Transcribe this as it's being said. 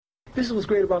This is what's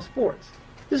great about sports.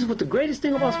 This is what the greatest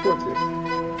thing about sports is.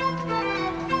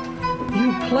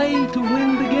 You play to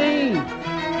win the game.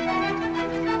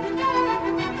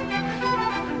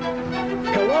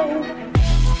 Hello?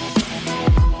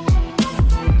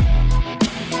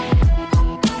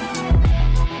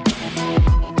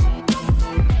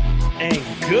 And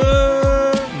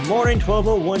good morning,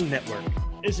 1201 Network.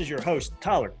 This is your host,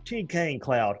 Tyler T. Kane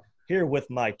Cloud, here with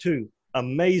my two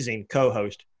amazing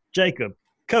co-hosts, Jacob,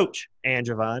 Coach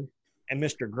Andravine, and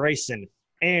Mr. Grayson,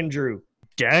 Andrew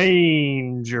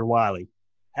Danger Wiley.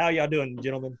 How y'all doing,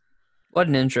 gentlemen? What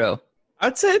an intro.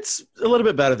 I'd say it's a little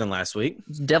bit better than last week.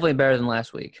 It's definitely better than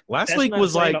last week. Last week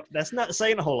was like – that's not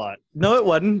saying a whole lot. No, it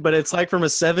wasn't, but it's like from a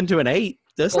 7 to an 8.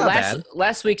 That's not bad.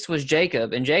 Last week's was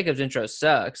Jacob, and Jacob's intro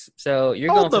sucks. So you're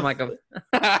going from like a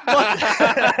 –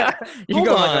 Hold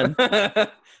on.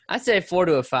 I'd say 4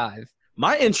 to a 5.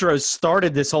 My intro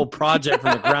started this whole project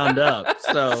from the ground up,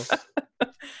 so –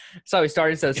 So we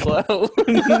started so slow.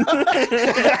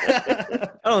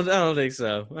 I don't think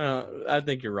so. I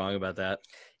think you're wrong about that.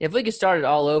 If we could start it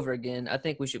all over again, I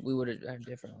think we would have done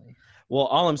differently. Well,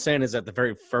 all I'm saying is that the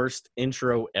very first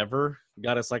intro ever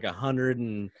got us like 100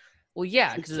 and well,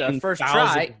 yeah, because it's our first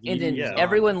try, and then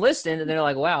everyone listened, and they're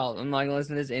like, "Wow, I'm not gonna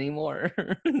listen to this anymore."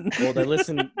 Well, they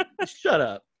listened. Shut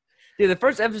up, dude. The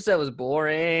first episode was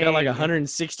boring. Got like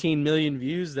 116 million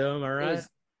views, though. Am I right?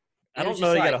 I don't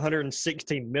know. You got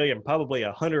 116 million, probably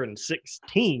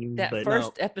 116. That but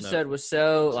first episode was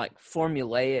so like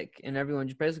formulaic, and everyone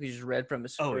basically just read from a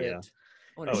script.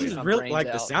 Oh yeah. Really,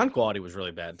 like the sound quality was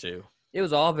really bad too. It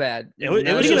was all bad. It was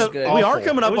good. We are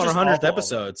coming up on our 100th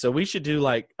episode, so we should do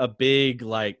like a big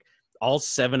all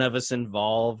 7 of us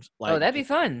involved. Like, that'd be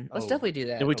fun. Let's definitely do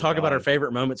that. And we talk about our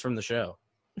favorite moments from the show.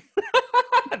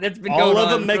 That's been all of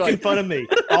them making fun of me.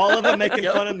 All of them making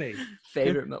fun of me.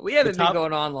 Favorite moment. We haven't been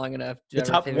going on long enough. The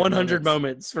top 100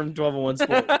 moments from 1201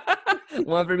 Sports.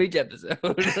 One from each episode.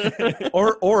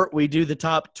 or we do the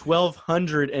top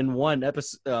 1,201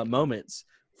 moments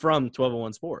from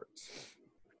 1201 Sports.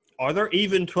 Are there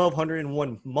even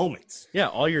 1,201 moments? Yeah,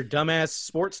 all your dumbass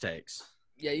sports takes.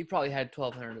 Yeah, you probably had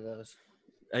 1,200 of those.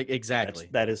 Exactly.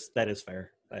 That is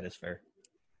fair. That is fair.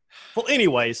 Well,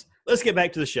 anyways, let's get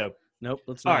back to the show. Nope.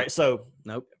 Let's not. All right. So.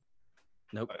 Nope.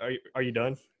 Are you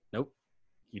done? Nope.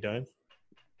 You done?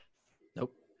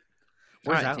 Nope.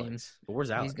 Where's Alex?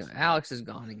 Where's Alex? Alex is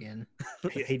gone again.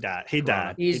 He died. He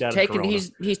died.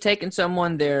 He's taking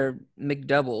someone their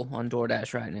McDouble on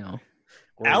DoorDash right now.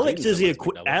 Alex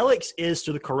is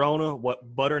to the Corona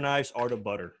what butter knives are to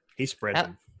butter. He spreads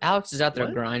them. Alex is out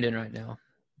there grinding right now.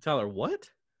 Tyler, what?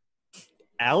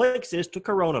 Alex is to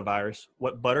coronavirus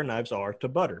what butter knives are to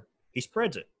butter. He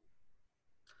spreads it.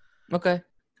 Okay.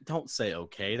 Don't say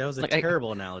okay. That was a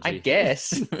terrible analogy. I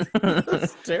guess.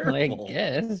 That's terrible. I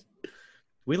guess.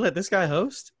 We let this guy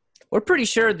host? We're pretty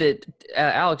sure that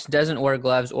Alex doesn't wear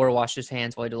gloves or wash his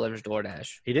hands while he delivers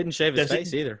DoorDash. He didn't shave his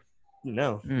face either.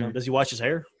 No. Does he wash his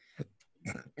hair?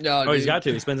 No. Oh, he's got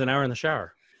to. He spends an hour in the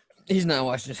shower. He's not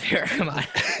washing his hair. Come on.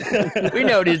 We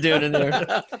know what he's doing in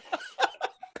there.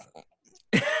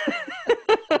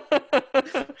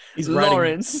 He's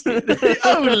Lawrence.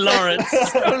 Oh, Lawrence.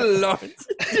 Oh, Lawrence.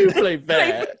 Do play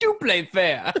fair. Do play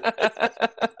fair.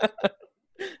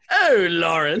 Oh,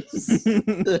 Lawrence.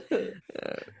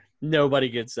 Nobody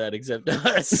gets that except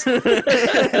us.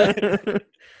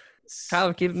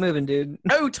 Tyler, keep it moving, dude.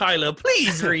 Oh, Tyler,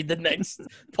 please read the next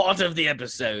part of the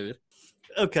episode.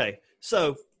 Okay,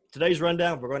 so today's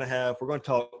rundown, we're going to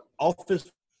talk office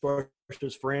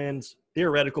versus friends,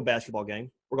 theoretical basketball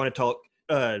game. We're going to talk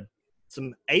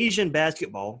some Asian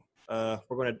basketball. Not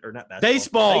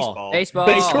basketball. Baseball.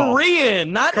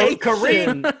 Korean, not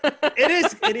Korean. It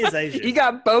is Asia. You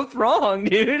got both wrong,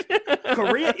 dude.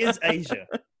 Korea is Asia.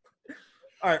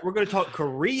 All right, we're going to talk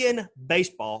Korean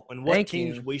baseball and what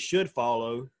teams we should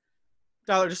follow.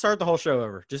 Tyler, just start the whole show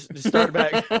over. Just start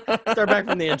back. Start back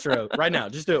from the intro right now.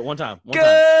 Just do it one time.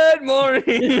 Good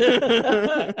morning.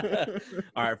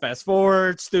 All right, fast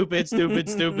forward. Stupid.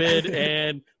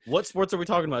 And what sports are we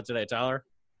talking about today, Tyler?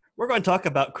 We're going to talk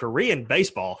about Korean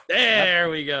baseball. There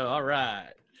we go. All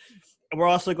right. And we're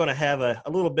also going to have a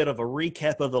little bit of a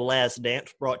recap of The Last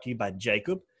Dance brought to you by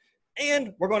Jacob.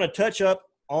 And we're going to touch up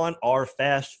on our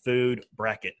fast food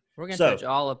bracket. We're going to touch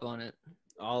all up on it.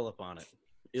 All up on it.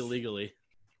 Illegally.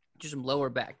 Just some lower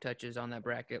back touches on that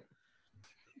bracket.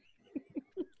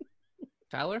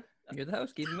 Tyler, you're the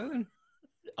host. Keep it moving.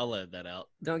 I'll edit that out.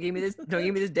 Don't give me this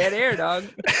dead air, dog.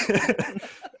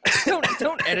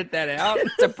 Don't edit that out.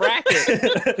 It's a bracket.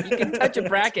 You can touch a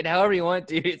bracket however you want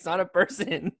to. It's not a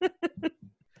person.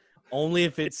 Only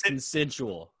if it's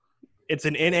consensual. It's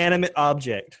an inanimate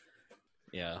object.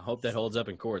 Yeah, hope that holds up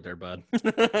in court there, bud.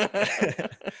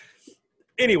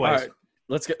 Anyways, All right,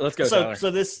 let's go. so Tyler.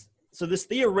 so this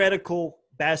theoretical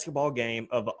basketball game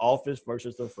of The Office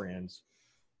versus their friends.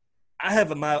 I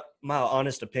have my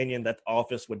honest opinion that The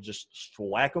Office would just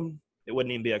whack them. It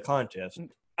wouldn't even be a contest.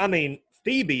 I mean,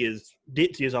 Phoebe is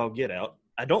ditzy as all get out.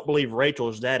 I don't believe Rachel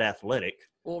is that athletic.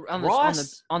 Well,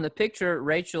 Ross, on the picture,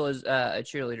 Rachel is a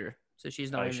cheerleader, so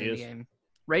she's not even in the game.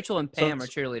 Rachel and Pam are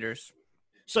cheerleaders.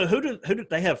 So who do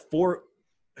they have four?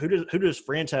 Who does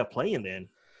Friends have playing then?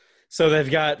 So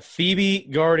they've got Phoebe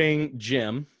guarding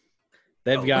Jim.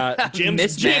 They've got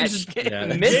Jim's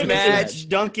mismatch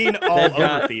dunking all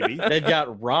over Phoebe. They've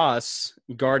got Ross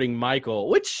guarding Michael,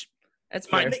 which that's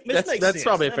fair. That's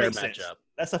probably a fair matchup.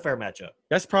 That's a fair matchup.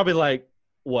 That's probably like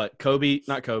what Kobe,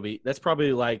 not Kobe. That's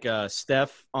probably like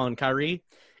Steph on Kyrie.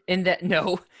 In that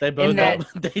they both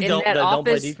don't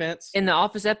play defense. In the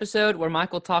Office episode where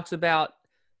Michael talks about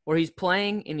where he's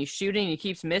playing and he's shooting and he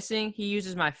keeps missing, he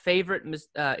uses my favorite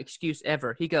excuse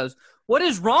ever. He goes, "What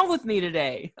is wrong with me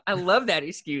today?" I love that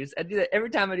excuse. I do that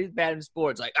every time I do bad in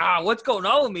sports. Like, what's going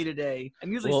on with me today?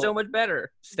 I'm usually so much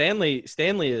better. Stanley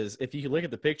is, if you look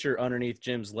at the picture underneath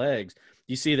Jim's legs,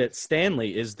 you see that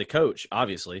Stanley is the coach,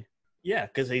 obviously. Yeah,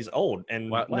 because he's old and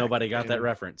nobody got that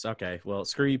reference. Okay, well,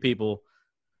 screw you people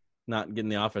not getting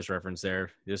the Office reference there.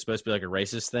 It's supposed to be like a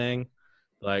racist thing.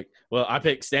 Like, well, I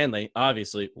picked Stanley,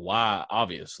 obviously. Why?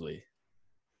 Obviously.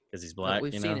 Because he's black,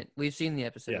 We've seen it. We've seen the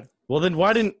episode. Yeah. Well, then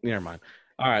why didn't – never mind.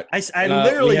 All right. I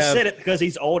literally said it because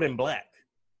he's old and black.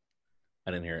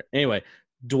 I didn't hear it. Anyway,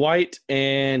 Dwight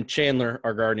and Chandler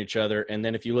are guarding each other. And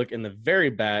then if you look in the very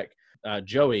back,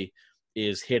 Joey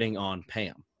is hitting on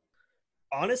Pam.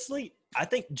 Honestly, I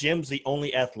think Jim's the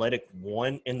only athletic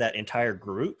one in that entire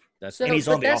group. And he's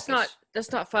on the Office.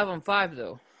 That's not 5-on-5,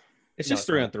 though. It's just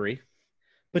 3-on-3.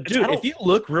 But, dude, if you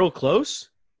look real close,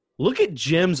 look at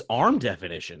Jim's arm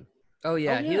definition. Oh,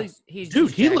 yeah. He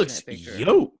looks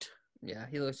yoked. Yeah,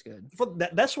 he looks good.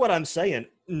 That's what I'm saying.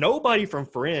 Nobody from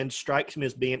Friends strikes me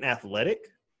as being athletic,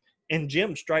 and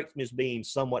Jim strikes me as being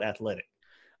somewhat athletic.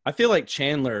 I feel like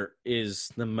Chandler is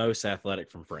the most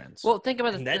athletic from Friends. Well, think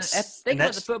about the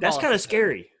football. That's kind of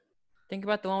scary. Think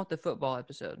about the one with the football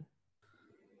episode.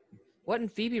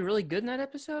 Wasn't Phoebe really good in that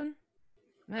episode?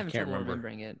 I'm having trouble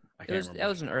remembering it. That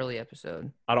was an early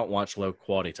episode. I don't watch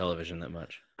low-quality television that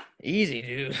much. Easy,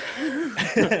 dude.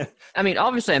 I mean,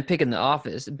 obviously I'm picking The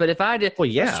Office, but if I did – well,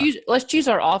 yeah. Let's choose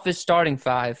our Office starting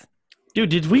five.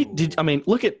 Dude,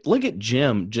 look at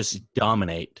Jim just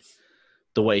dominate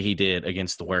the way he did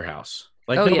against the warehouse.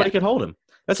 Like, nobody could hold him.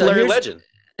 That's Larry Legend.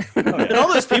 And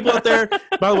all those people out there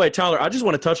 – by the way, Tyler, I just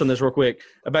want to touch on this real quick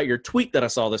about your tweet that I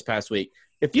saw this past week.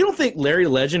 If you don't think Larry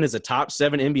Legend is a top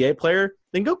 7 NBA player,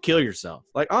 then go kill yourself.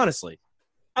 Like, honestly.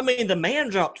 I mean, the man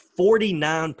dropped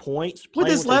 49 points with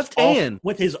his left hand.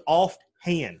 With his off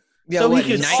hand. Yeah, so he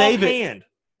could save it.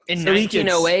 In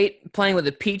 1908, playing with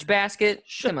a peach basket?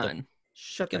 Come on.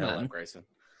 Shut the hell up, Grayson.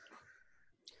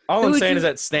 All I'm saying is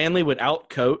that Stanley would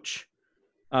outcoach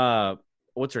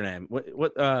what's her name?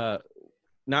 What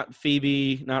not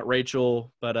Phoebe, not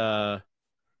Rachel, but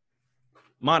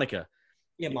Monica.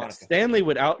 Yeah, Monica. Stanley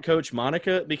would outcoach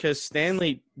Monica because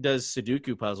Stanley does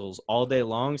Sudoku puzzles all day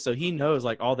long, so he knows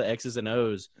like all the X's and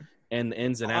O's and the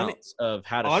ins and outs of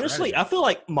how to. Honestly, I feel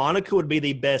like Monica would be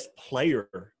the best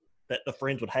player that the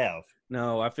Friends would have.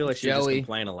 No, I feel like she would just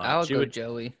complain a lot. I would go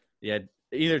Joey. Yeah,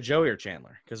 either Joey or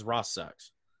Chandler because Ross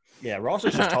sucks. Yeah, Ross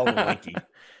is just tall and lanky.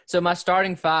 So my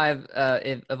starting five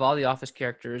of all the Office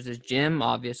characters is Jim,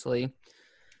 obviously.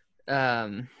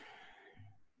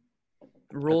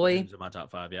 Roy. In my top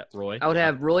 5, yeah. Roy. I would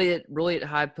have Roy at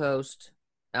high post.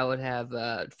 I would have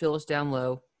Phyllis down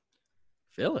low.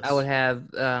 Phyllis. I would have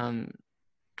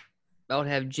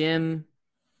Jim.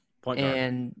 Point guard.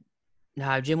 And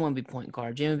Jim wouldn't be point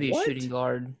guard. Jim would be a shooting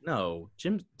guard. No,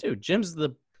 Jim was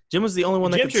the only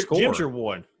one that could score. Jim's your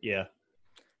one. Yeah.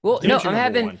 Well, Jim's I'm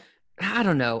having. One. I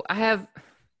don't know. Do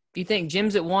you think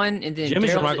Jim's at 1 and then Jim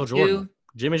is your Michael Jordan? 2?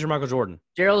 Jim is your Michael Jordan.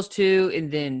 Gerald's 2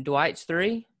 and then Dwight's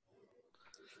 3.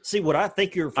 See, what I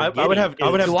think you're forgetting I would have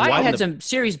Dwight had some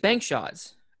serious bank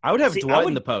shots. I would have Dwight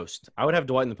in the post. I would have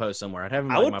Dwight in the post somewhere. I'd have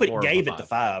him. I would put Gabe at the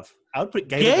 5. I would put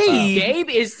Gabe. Gabe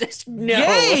is no.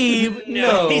 Gabe,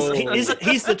 no.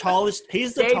 He's the tallest.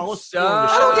 He's the tallest.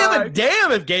 I don't give a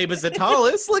damn if Gabe is the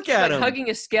tallest. Look at him hugging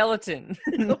a skeleton.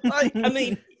 I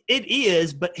mean, it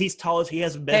is, but he's tallest. He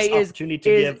has the best opportunity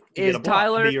to get a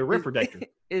block, to be a rim protector.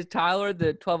 Is Tyler the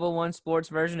 1201 Sports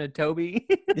version of Toby?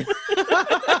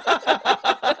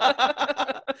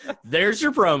 There's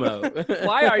your promo.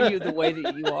 Why are you the way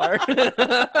that you are?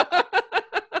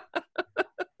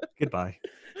 Goodbye.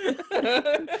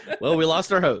 Well, we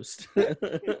lost our host.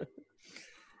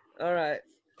 All right.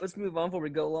 Let's move on before we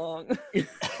go long. It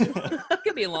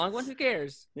could be a long one. Who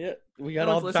cares? Yeah, we got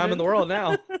all the time in the world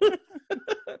now.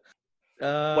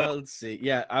 Let's see.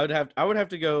 Yeah, I would have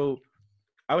to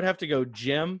go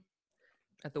Jim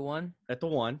At the one? at the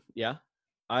 1. Yeah.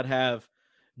 I'd have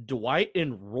Dwight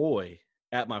and Roy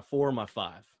at my 4 or my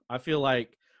 5. I feel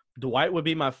like Dwight would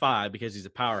be my 5 because he's a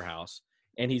powerhouse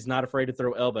and he's not afraid to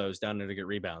throw elbows down there to get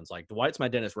rebounds. Like Dwight's my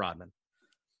Dennis Rodman.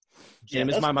 Jim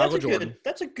is my Michael Jordan.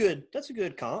 That's a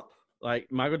good comp. Like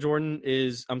Michael Jordan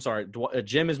is,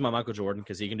 Jim is my Michael Jordan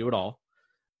because he can do it all.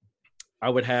 I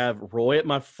would have Roy at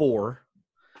my 4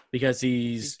 because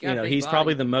he's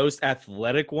probably the most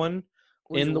athletic one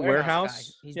in the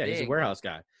warehouse. He's a warehouse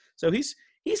guy. So he's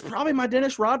probably my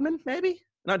Dennis Rodman, maybe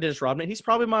not Dennis Rodman. He's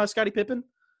probably my Scottie Pippen.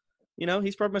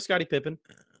 He's probably my Scottie Pippen.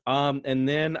 And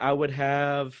then I would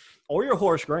have, or your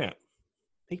Horace Grant.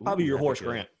 He's probably your Horace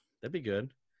Grant. That'd be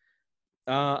good.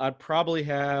 I'd probably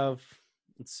have,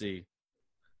 let's see.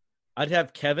 I'd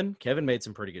have Kevin. Kevin made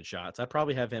some pretty good shots. I'd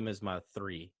probably have him as my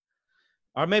 3.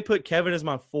 I may put Kevin as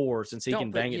my 4 since he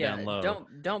can bang it down low.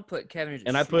 Don't put Kevin as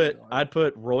and I'd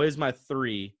put Roy as my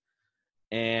 3,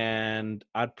 and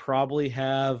I'd probably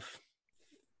have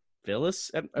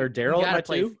Phyllis or Daryl at my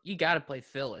 2. You got to play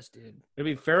Phyllis, dude. It'd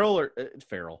be Farrell.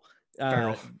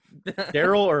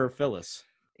 Daryl or Phyllis.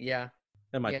 Yeah.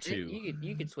 At my 2.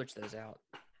 You could switch those out.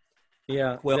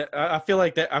 Yeah. Well, I feel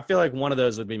like one of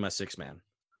those would be my 6-man.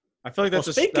 I feel like that's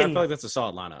a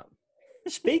solid lineup.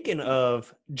 Speaking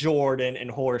of Jordan and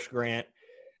Horace Grant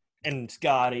and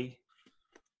Scotty,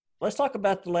 let's talk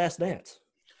about The Last Dance.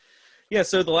 Yeah,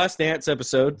 so The Last Dance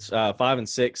episodes, 5 and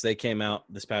 6, they came out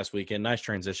this past weekend. Nice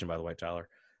transition, by the way, Tyler.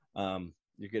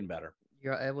 You're getting better.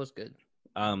 It was good.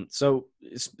 So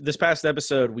this past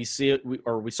episode, we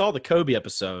saw the Kobe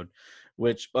episode,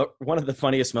 which one of the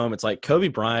funniest moments. Like Kobe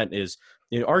Bryant is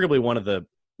arguably one of the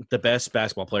best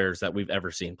basketball players that we've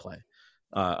ever seen play.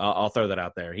 I'll throw that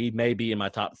out there. He may be in my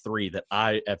top 3 that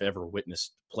I have ever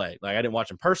witnessed play. Like I didn't watch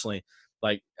him personally,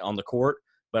 like on the court,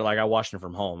 but like I watched him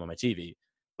from home on my TV.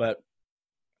 But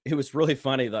it was really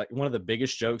funny. Like one of the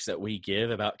biggest jokes that we give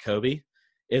about Kobe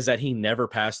is that he never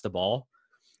passed the ball.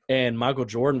 And Michael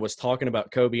Jordan was talking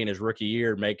about Kobe in his rookie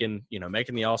year, making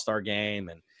the All-Star game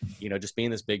and, just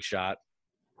being this big shot.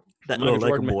 That little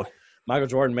Laker boy. Michael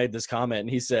Jordan made this comment and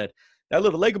he said, "That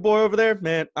little Laker boy over there,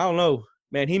 man, I don't know.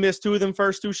 Man, he missed 2 of them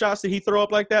first 2 shots that he throw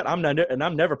up like that. I'm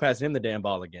never passing him the damn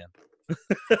ball again."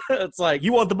 It's like,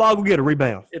 you want the ball, go get a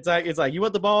rebound. It's like you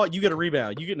want the ball, you get a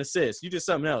rebound, you get an assist, you do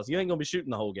something else. You ain't gonna be shooting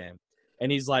the whole game.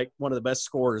 And he's like one of the best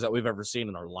scorers that we've ever seen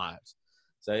in our lives.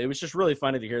 So it was just really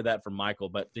funny to hear that from Michael,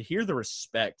 but to hear the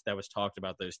respect that was talked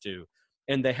about those two.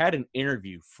 And they had an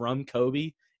interview from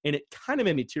Kobe, and it kind of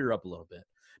made me tear up a little bit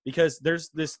because there's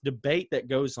this debate that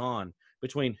goes on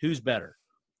between who's better,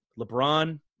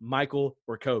 LeBron, Michael,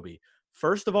 or Kobe.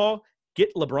 First of all,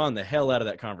 get LeBron the hell out of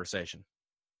that conversation.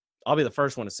 I'll be the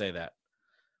first one to say that.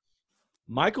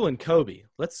 Michael and Kobe,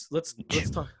 let's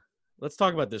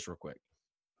talk about this real quick.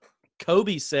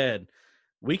 Kobe said,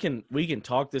 we can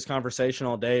talk this conversation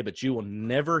all day, but you will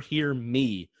never hear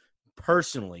me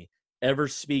personally ever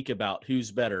speak about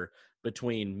who's better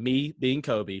between me being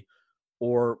Kobe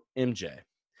or MJ.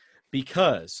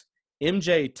 Because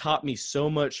MJ taught me so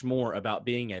much more about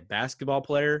being a basketball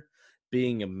player,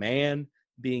 being a man,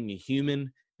 being a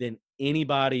human than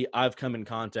anybody I've come in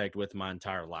contact with my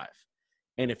entire life.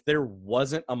 And if there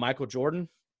wasn't a Michael Jordan,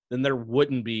 then there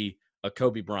wouldn't be a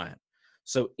Kobe Bryant.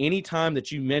 So anytime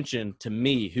that you mention to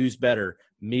me who's better,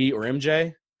 me or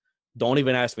MJ, don't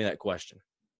even ask me that question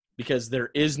because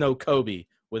there is no Kobe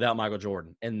without Michael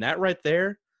Jordan. And that right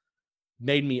there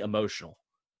made me emotional.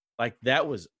 Like that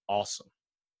was awesome.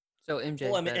 So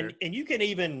MJ and you can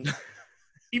even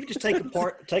just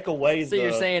take away. So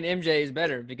you're saying MJ is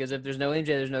better because if there's no MJ,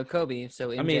 there's no Kobe. So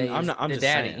MJ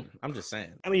I'm just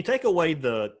saying. I mean, you take away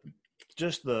the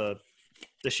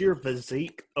sheer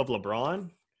physique of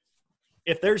LeBron.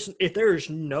 If there's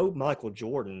no Michael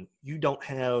Jordan, you don't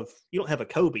have a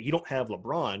Kobe, you don't have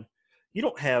LeBron, you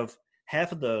don't have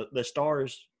half of the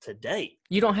stars today.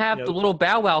 You don't have the little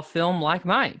Bow Wow film like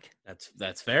Mike.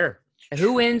 That's fair.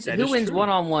 Who wins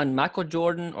one-on-one, Michael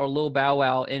Jordan or Lil Bow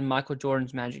Wow in Michael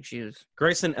Jordan's Magic shoes?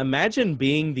 Grayson, imagine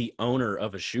being the owner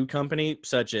of a shoe company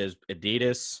such as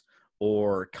Adidas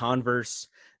or Converse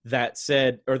that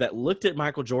looked at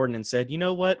Michael Jordan and said, "You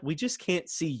know what? We just can't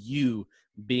see you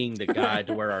being the guy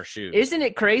to wear our shoes." Isn't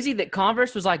it crazy that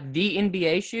Converse was like the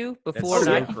NBA shoe before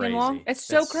Nike came along? It's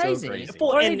so crazy.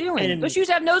 What are they doing? Those shoes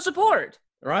have no support.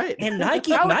 Right. And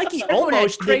Nike Everyone had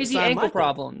almost crazy didn't sign ankle Michael.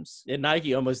 problems. And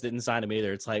Nike almost didn't sign him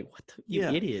either. It's like, what the you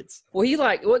idiots?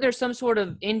 Well, there's some sort of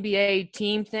NBA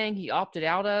team thing he opted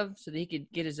out of so that he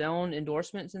could get his own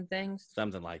endorsements and things.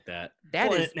 Something like that.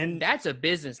 That's a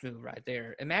business move right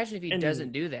there. Imagine if he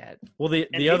doesn't do that. Well, he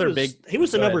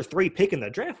was the number 3 pick in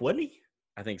the draft, wasn't he?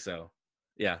 I think so.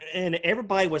 Yeah. And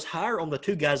everybody was higher on the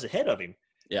 2 guys ahead of him.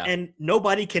 Yeah. And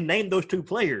nobody can name those 2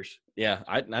 players. Yeah,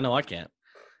 I know I can't.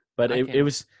 But it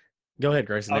was – go ahead,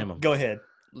 Grayson, name them. Go ahead.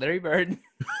 Larry Bird.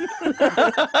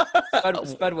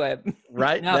 Spud Webb.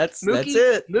 Right? No, that's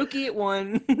it. Mookie at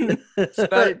 1.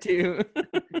 Spud at 2.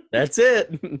 That's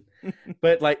it.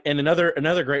 But and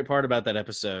another great part about that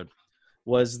episode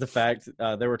was the fact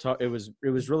they were talking. It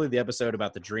was really the episode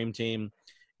about the Dream Team.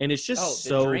 And it's just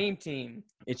the Dream Team.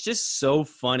 It's just so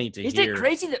funny to hear. Isn't it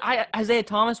crazy that Isaiah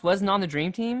Thomas wasn't on the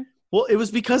Dream Team? Well, it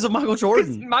was because of Michael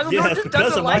Jordan. Michael Jordan just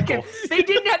doesn't like him. They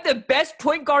didn't have the best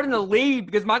point guard in the league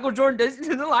because Michael Jordan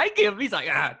doesn't like him. He's like,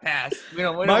 pass.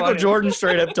 Michael Jordan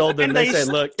straight up told them, they said,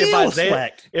 look,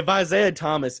 if Isaiah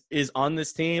Thomas is on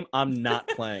this team, I'm not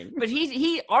playing. But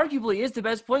he arguably is the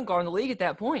best point guard in the league at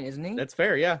that point, isn't he? That's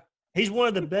fair, yeah. He's one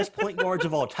of the best point guards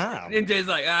of all time. MJ's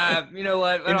like, you know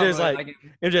what? MJ's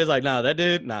like, no, that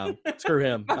dude, no, screw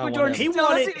him. Michael Jordan, he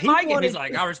wanted. He's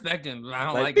like, I respect him. I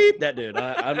don't like him. That dude.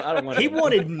 I don't want. He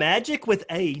wanted Magic with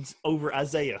AIDS over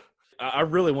Isaiah. I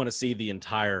really want to see the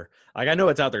entire. I know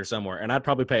it's out there somewhere, and I'd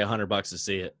probably pay $100 to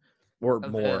see it or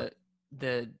more.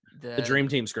 The Dream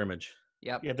Team scrimmage.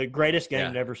 Yep. Yeah, the greatest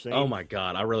game never seen. Oh my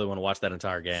God, I really want to watch that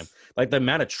entire game. Like the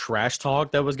amount of trash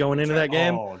talk that was going into that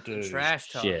game. Oh, dude,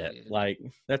 trash talk. Shit, dude. like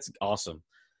that's awesome.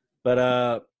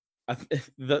 But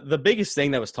the biggest thing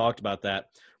that was talked about that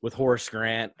with Horace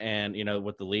Grant and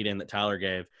with the lead in that Tyler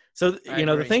gave. So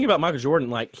the thing about Michael Jordan,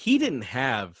 like he didn't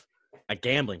have a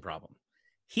gambling problem.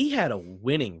 He had a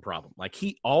winning problem. Like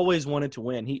he always wanted to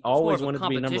win. He always wanted to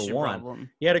be number one. Problem.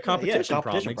 He had a competition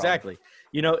problem. Exactly.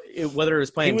 Whether it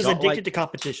was playing, he was addicted to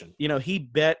competition. He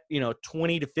bet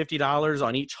 $20 to $50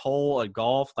 on each hole at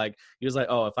golf. Like he was like,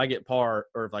 oh, if I get par,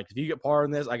 or if you get par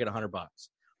in this, I get $100.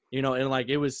 And like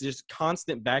it was just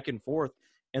constant back and forth.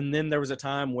 And then there was a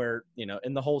time where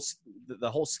in the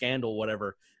whole scandal,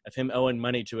 whatever, of him owing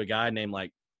money to a guy named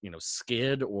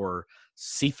Skid or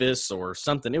Cephas or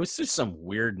something. It was just some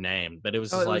weird name, but it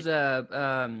was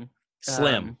Slim.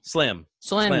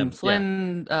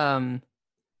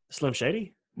 Slim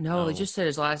Shady? No, they just said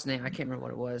his last name. I can't remember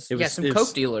what it was. Some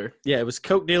coke dealer. Yeah, it was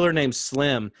coke dealer named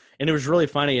Slim, and it was really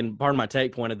funny. And part of my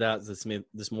take pointed out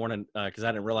this morning because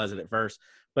I didn't realize it at first.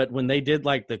 But when they did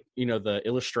like the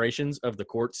illustrations of the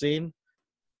court scene,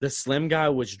 the Slim guy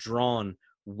was drawn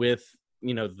with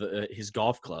his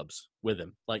golf clubs with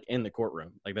him, like in the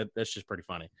courtroom. Like that's just pretty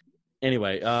funny.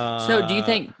 Anyway, so do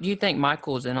you think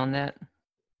Michael's in on that,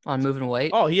 on moving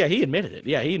weight? Oh yeah, he admitted it.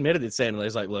 Yeah, he admitted it, saying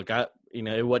he's like, look,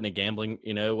 it wasn't a gambling,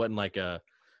 it wasn't like a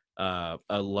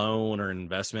loan or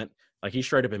investment. Like he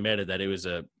straight up admitted that it was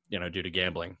due to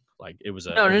gambling. Like it was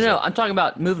no. I'm talking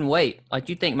about moving weight. Like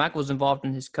you think Michael was involved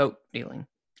in his coke dealing?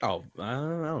 Oh, I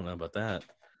don't know about that.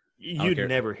 You'd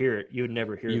never hear it. You would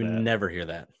never hear that. You never hear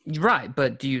that. Right,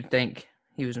 but do you think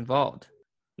he was involved?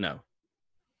 No.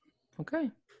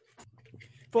 Okay.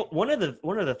 Well, one of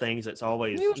the things that's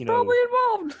always he was probably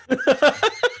involved.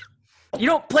 You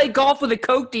don't play golf with a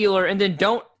coke dealer and then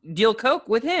don't deal coke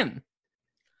with him.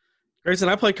 Grayson,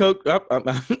 I play coke. You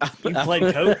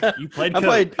played coke. You played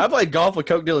coke. I play golf with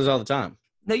coke dealers all the time.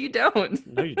 No, you don't.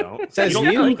 No, you don't. Says you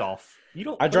don't play golf. You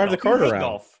don't. I drive the cart around.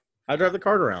 Golf. I drive the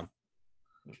cart around.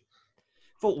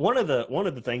 But one of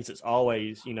the things that's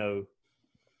always,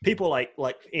 people like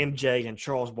MJ and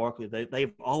Charles Barkley,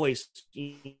 they've always,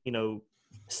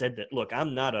 said that, look,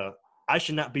 I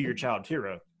should not be your child's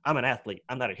hero. I'm an athlete.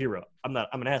 I'm not a hero. I'm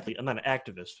an athlete. I'm not an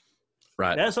activist.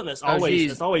 Right. That's something that's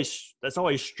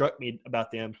always struck me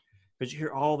about them, because you hear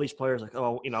all these players like,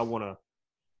 oh, I want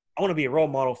to be a role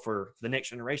model for the next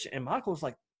generation. And Michael's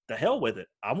like, the hell with it.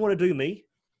 I want to do me.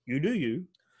 You do you.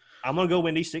 I'm gonna go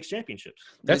win these 6 championships.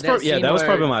 That was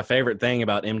probably my favorite thing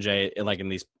about MJ, like in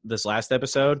this last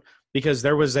episode, because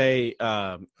there was a,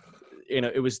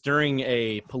 it was during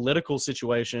a political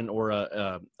situation or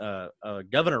a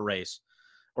governor race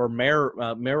or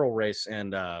mayoral race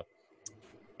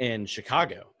in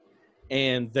Chicago,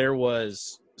 and there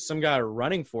was some guy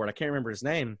running for it. I can't remember his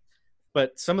name,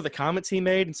 but some of the comments he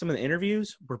made in some of the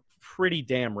interviews were pretty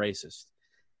damn racist.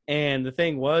 And the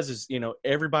thing was,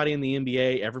 everybody in the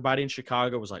NBA, everybody in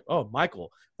Chicago was like, oh,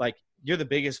 Michael, like, you're the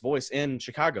biggest voice in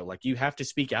Chicago. Like, you have to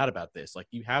speak out about this. Like,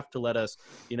 you have to let us,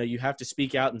 you have to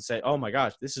speak out and say, oh, my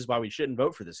gosh, this is why we shouldn't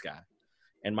vote for this guy.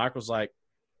 And Michael's like,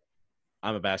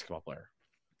 I'm a basketball player.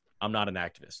 I'm not an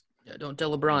activist. Yeah, don't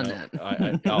tell LeBron that.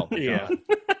 Oh, Yeah.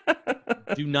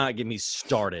 God. Do not get me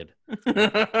started.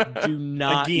 Do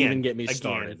not even get me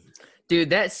started.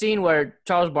 Dude, that scene where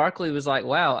Charles Barkley was like,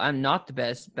 wow, I'm not the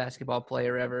best basketball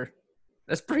player ever.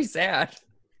 That's pretty sad.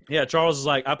 Yeah, Charles is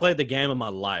like, I played the game of my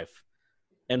life,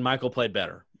 and Michael played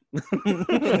better.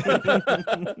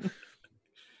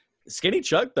 Skinny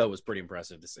Chuck, though, was pretty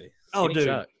impressive to see. Skinny dude.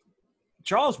 Chuck.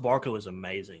 Charles Barkley was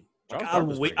amazing.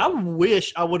 Charles I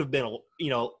wish I would have been,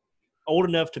 old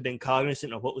enough to have been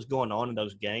cognizant of what was going on in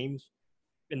those games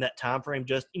in that time frame.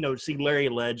 Just, to see Larry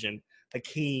Legend,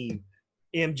 Hakeem,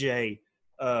 MJ,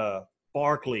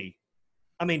 Barkley.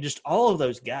 I mean, just all of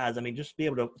those guys. I mean, just be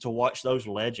able to watch those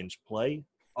legends play.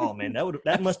 Oh man,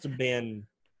 that must have been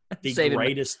the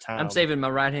greatest time. I'm saving my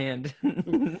right hand.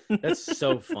 That's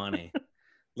so funny.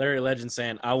 Larry Legend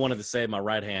saying, I wanted to save my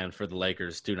right hand for the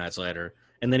Lakers 2 nights later.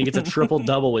 And then he gets a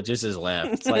triple-double with just his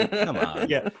left. It's like, come on.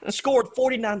 Yeah, scored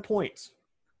 49 points.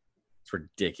 It's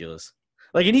ridiculous.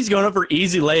 Like, and he's going up for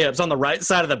easy layups on the right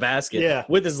side of the basket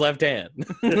with his left hand.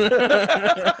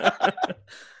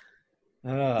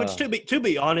 Which, to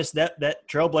be honest, that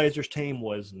Trailblazers team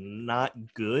was not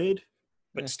good,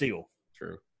 but still.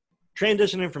 True.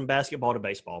 Transitioning from basketball to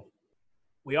baseball.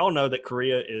 We all know that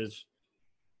Korea is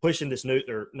pushing this new,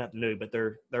 or not new, but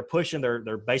they're pushing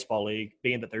their baseball league,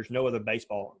 being that there's no other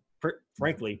baseball,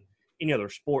 frankly, any other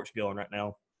sports going right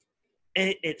now.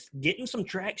 And it's getting some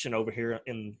traction over here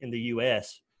in the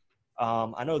U.S.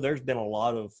 I know there's been a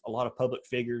lot of public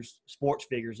figures, sports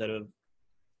figures that have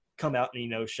come out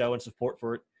and showing support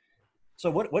for it. So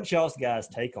what's y'all's guys'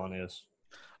 take on this?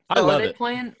 I love it.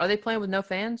 Are they playing with no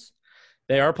fans?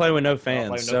 They are playing with no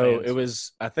fans. It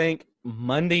was, I think,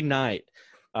 Monday night.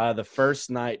 The first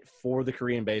night for the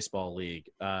Korean Baseball League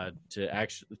it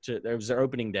was their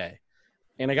opening day.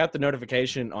 And I got the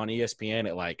notification on ESPN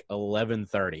at like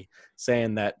 11:30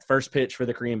 saying that first pitch for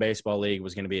the Korean Baseball League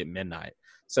was going to be at midnight.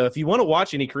 So if you want to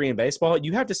watch any Korean baseball,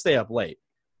 you have to stay up late.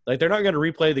 Like, they're not going to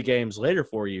replay the games later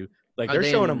for you. Like, they're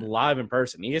showing them live in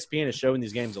person. ESPN is showing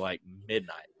these games at like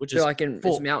midnight, which is like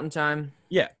it's Mountain Time.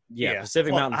 Yeah,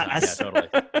 Pacific Mountain Time. Totally.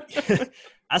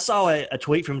 I saw a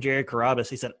tweet from Jerry Carabas.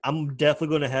 He said, I'm definitely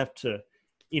going to have to,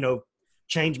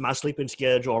 change my sleeping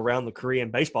schedule around the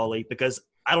Korean Baseball League because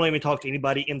I don't even talk to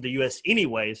anybody in the U.S.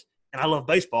 anyways, and I love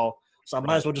baseball, so I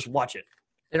might as well just watch it.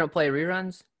 They don't play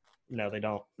reruns? No, they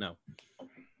don't. No.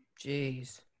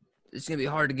 Jeez. It's going to be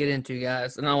hard to get into,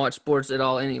 guys. And I don't watch sports at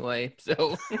all anyway.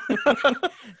 So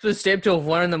stay up till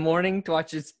 1 in the to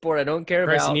watch a sport I don't care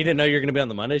Grayson, about. You didn't know you were going to be on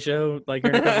the Monday show like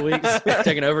here in a couple weeks,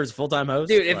 taking over as full-time host?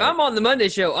 Dude, if I'm on the Monday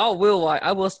show,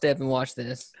 I will step and watch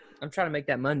this. I'm trying to make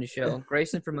that Monday show.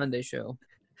 Grayson for Monday show.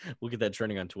 We'll get that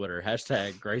trending on Twitter.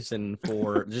 # Grayson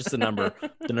for just the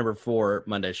number 4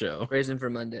 Monday show. Grayson for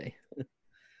Monday.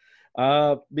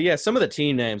 But yeah, some of the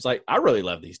team names, like, I really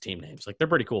love these team names. Like, they're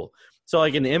pretty cool. So,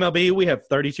 like, in the MLB, we have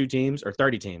 32 teams or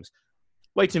 30 teams.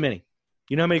 Way too many.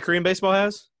 You know how many Korean baseball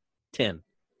has? 10.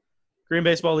 Korean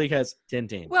Baseball League has 10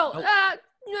 teams. Well,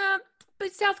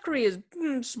 but South Korea is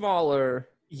smaller.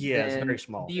 Yeah, it's very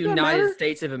small. The United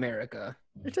States of America.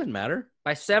 It doesn't matter.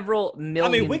 By several million. I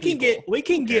mean, we can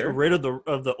get rid of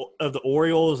the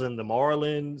Orioles and the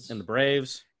Marlins and the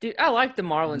Braves. Dude, I like the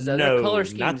Marlins though. No, their color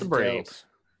scheme not the Braves. Dope.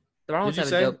 The Marlins have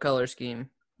a dope color scheme.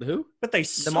 The who? But they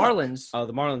the Marlins. Oh,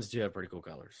 the Marlins do have pretty cool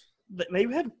colors. They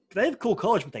have cool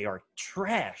colors, but they are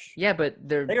trash. Yeah, but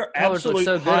they are colors look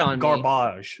so good on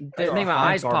garbage. Me. They make my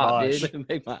eyes pop, dude. They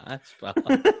make my eyes pop.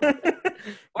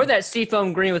 Or that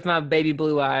seafoam green with my baby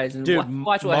blue eyes. And dude,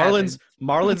 watch what happens.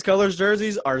 Marlins colors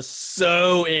jerseys are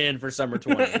so in for summer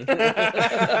 20.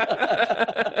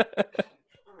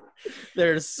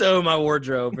 They're so my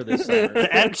wardrobe for this summer.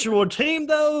 The actual team,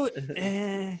 though,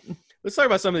 Let's talk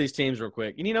about some of these teams real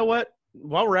quick. And you know what?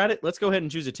 While we're at it, let's go ahead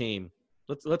and choose a team.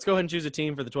 Let's go ahead and choose a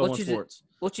team for the 12-1 Sports.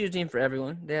 We'll choose a team for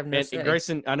everyone. They have no say.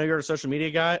 Grayson, I know you're a social media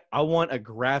guy. I want a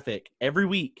graphic every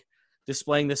week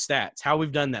displaying the stats, how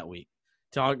we've done that week.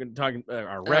 Talking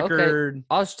our record. Okay.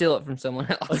 I'll steal it from someone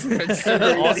else.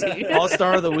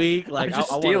 All-star of the week. Like, I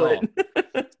steal it.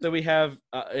 So we have,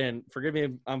 and forgive me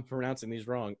if I'm pronouncing these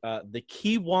wrong, the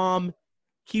Kiwoom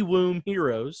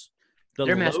Heroes.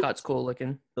 Their mascot's cool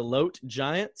looking. The Lotte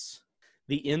Giants,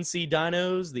 the NC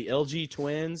Dinos, the LG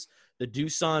Twins, the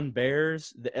Doosan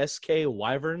Bears, the SK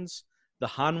Wyverns, the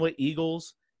Hanwha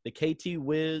Eagles, the KT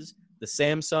Wiz, the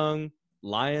Samsung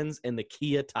Lions, and the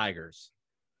Kia Tigers.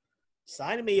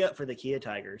 Sign me up for the Kia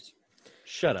Tigers.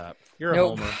 Shut up. You're a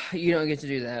homer. You don't get to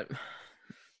do that.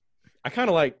 I kind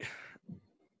of like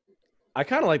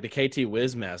the KT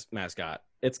Wiz mascot.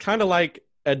 It's kind of like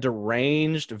a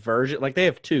deranged version. Like they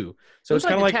have two. So Looks it's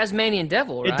kind of like like a Tasmanian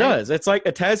devil, right? It does. It's like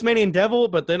a Tasmanian devil,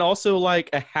 but then also like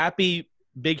a happy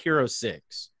Big Hero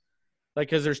 6. Like,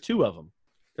 because there's two of them.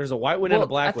 There's a white one and a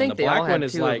black one. The black one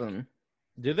is like,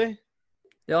 do they?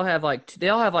 They all have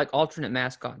like alternate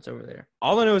mascots over there.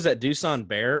 All I know is that Doosan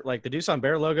Bear, like the Doosan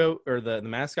Bear logo or the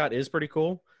mascot is pretty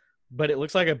cool, but it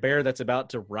looks like a bear that's about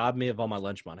to rob me of all my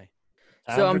lunch money.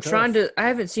 So I'm trying to. I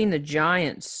haven't seen the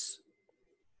Giants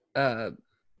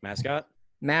mascot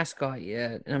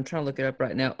yet, and I'm trying to look it up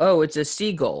right now. Oh, it's a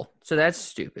seagull. So that's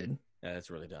stupid. Yeah, that's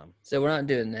really dumb. So we're not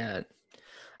doing that.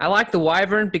 I like the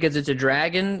wyvern because it's a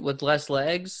dragon with less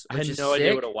legs. I had no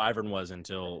idea what a wyvern was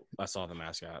until I saw the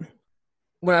mascot.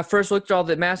 When I first looked at all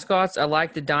the mascots, I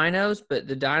liked the dinos, but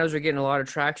the dinos are getting a lot of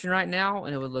traction right now,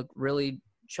 and it would look really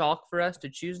chalk for us to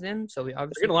choose them. So we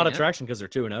obviously they're getting a lot of traction because they're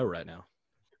 2-0 right now.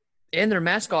 And their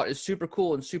mascot is super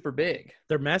cool and super big.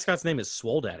 Their mascot's name is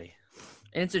Swole Daddy.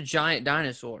 And it's a giant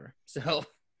dinosaur. So,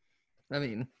 I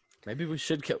mean, maybe we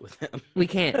should go with him. We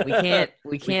can't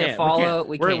follow.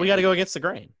 We got to go against the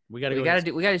grain. We got to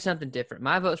do something different.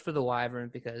 My vote's for the wyvern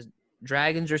because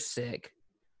dragons are sick.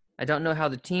 I don't know how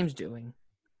the team's doing.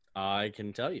 I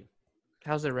can tell you.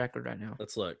 How's their record right now?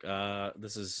 Let's look.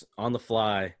 This is on the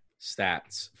fly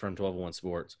stats from 1201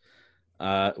 Sports.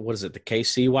 What is it? The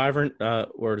KC Wyvern?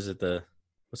 Or is it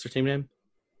what's their team name?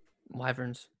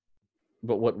 Wyverns.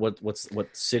 But what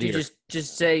city? You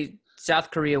just say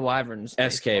South Korea Wyverns.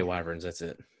 SK Wyverns. That's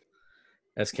it.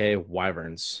 SK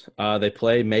Wyverns. They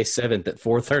play May 7th at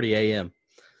 4:30 a.m.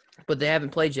 But they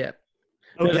haven't played yet.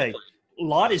 Okay,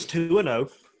 Lot is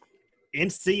 2-0.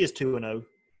 NC is 2-0.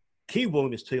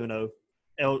 Keywoon is 2-0.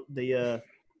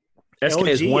 SK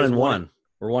is 1-1.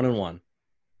 We're 1-1.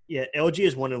 Yeah, LG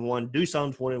is 1-1.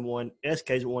 Doosan's 1-1.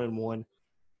 SK is 1-1.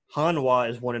 Hanwha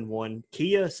is 1-1.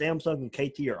 Kia, Samsung, and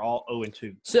KT are all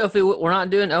 0-2. So if we're not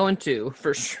doing 0-2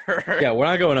 for sure. Yeah, we're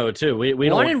not going 0-2. We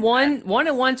don't 1-1.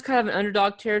 1-1's kind of an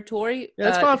underdog territory. Yeah,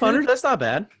 that's 500. That's not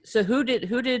bad. So who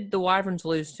did the Wyverns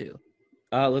lose to?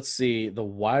 Let's see. The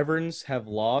Wyverns have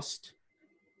lost.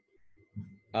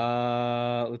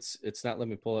 It's not. Let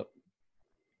me pull up.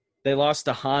 They lost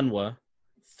to Hanwha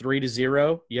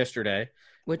 3-0 yesterday.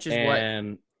 Which is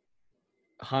and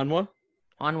Hanwha.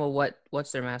 Hanwha,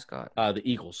 what's their mascot? The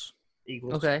Eagles.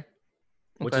 Okay.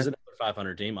 Which is another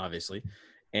 500 team, obviously.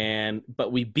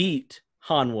 But we beat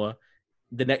Hanwha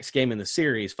the next game in the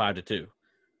series 5-2.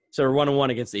 So we're 1-1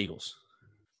 against the Eagles.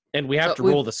 And we have to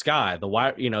roll the sky. The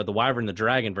wyvern, the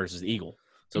dragon versus the eagle.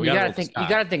 So you gotta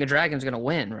think a dragon's gonna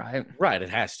win, right? Right, it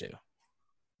has to.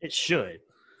 It should.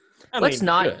 Let's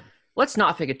not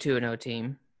pick a 2-0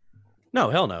 team. No,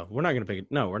 hell no. We're not gonna pick it.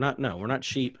 No, we're not. No, we're not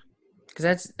sheep.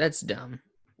 Because that's dumb.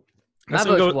 My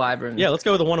vote's Wyvern. Yeah, let's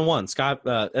go with the 1-1.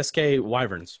 SK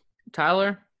Wyverns.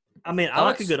 Tyler? I mean, I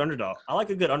like a good underdog.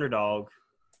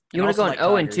 You want to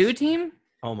go an 0-2 team?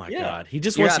 Oh my God! He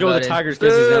just wants to go with the Tigers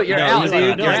because you're out,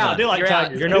 dude. You're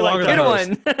out. You're no longer the host.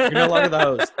 You're no longer the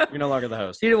host. You're no longer the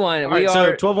host. 2-1. All right, so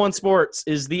 1201 Sports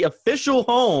is the official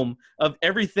home of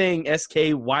everything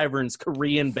SK Wyverns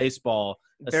Korean baseball.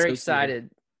 Very excited.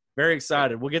 Very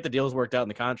excited. We'll get the deals worked out in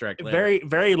the contract later. Very,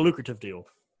 very lucrative deal.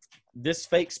 This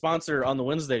fake sponsor on the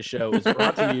Wednesday show is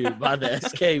brought to you by the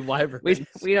SK Wyverns.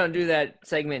 We don't do that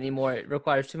segment anymore. It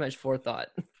requires too much forethought.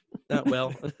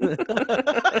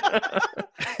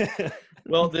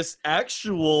 Well, this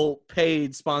actual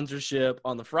paid sponsorship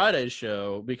on the Friday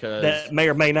show because that may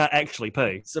or may not actually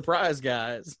pay. Surprise,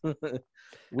 guys!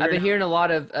 I've been hearing a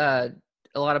lot of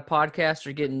podcasts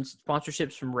are getting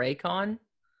sponsorships from Raycon,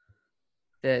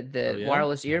 the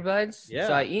wireless earbuds. Yeah.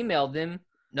 So I emailed them,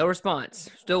 no response.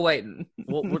 Still waiting.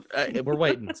 Well, we're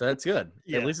waiting, so that's good.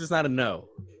 Yeah. At least it's not a no.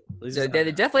 So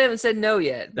they definitely haven't said no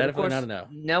yet. Definitely not a no.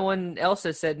 No one else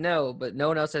has said no, but no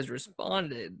one else has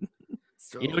responded.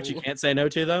 So, you know what you can't say no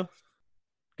to, though?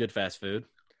 Good fast food.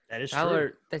 That is Tyler,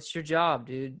 true. That's your job,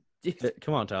 dude.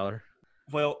 Come on, Tyler.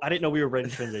 Well, I didn't know we were ready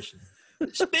to transition.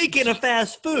 Speaking of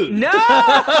fast food. No!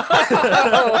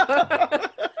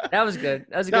 That was good.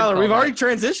 That was a good Tyler, call. We've already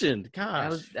transitioned.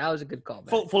 Gosh. That was a good call.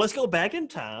 Well, let's go back in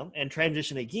time and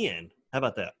transition again. How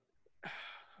about that?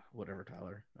 Whatever,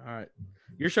 Tyler. All right.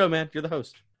 Your show, man. You're the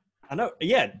host. I know.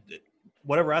 Yeah.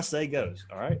 Whatever I say goes.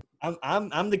 All right.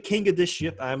 I'm the king of this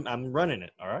ship. I'm running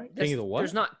it. All right. King of the what?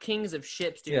 There's not kings of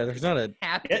ships, dude. Yeah, there's not a.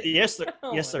 Yes, there.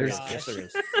 Oh yes, there is. gosh. Yes, there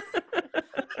is.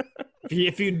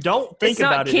 If you don't think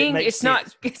about it, it makes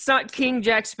sense. It's not King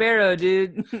Jack Sparrow,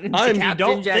 dude. If you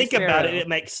don't think about it, it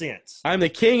makes sense. I'm the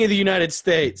king of the United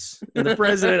States and the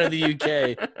president of the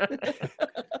UK.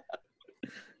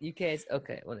 UK's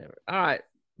okay. Whatever. All right.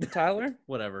 Tyler?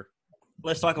 Whatever.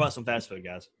 Let's talk about some fast food,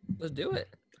 guys. Let's do it.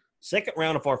 second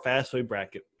round of our fast food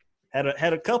bracket. Had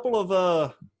a couple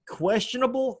of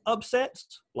questionable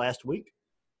upsets last week,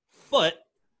 but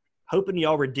hoping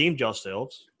y'all redeemed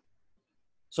yourselves.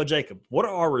 So, Jacob, what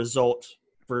are our results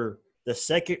for the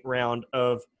second round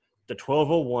of the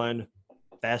 1201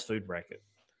 fast food bracket?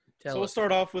 So we'll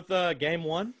start off with game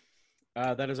one.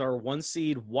 That is our 1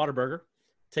 seed Whataburger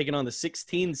taking on the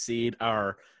 16 seed,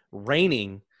 our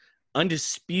reigning,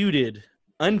 undefeated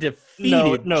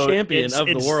champion of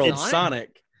the world, it's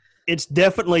Sonic. It's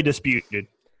definitely disputed.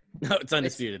 No, it's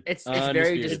undisputed. It's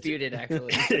very disputed,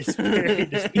 actually. It's very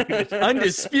disputed.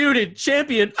 Undisputed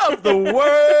champion of the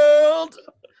world,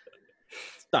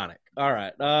 Sonic. All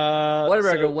right.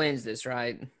 Whataburger wins this,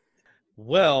 right?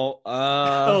 Well,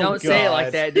 don't say it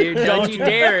like that, dude. Don't you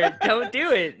dare it. Don't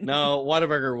do it. No,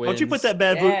 Whataburger wins. Don't you put that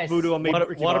bad voodoo on me.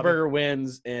 Whataburger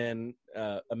wins in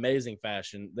amazing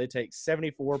fashion. They take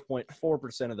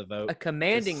 74.4% of the vote. A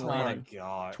commanding Oh, my win.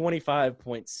 God.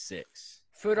 25.6.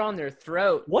 Foot on their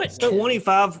throat. What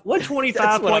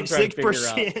 25.6%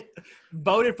 figure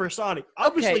voted for Sonic?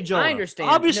 Obviously, Okay, Jonah. I understand.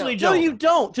 Obviously, No, Jonah. No, you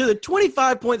don't. To the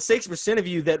 25.6% of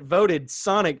you that voted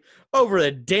Sonic over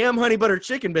a damn honey butter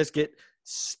chicken biscuit,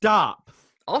 stop.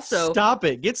 Also, Stop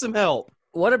it. Get some help.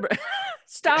 Whataburger.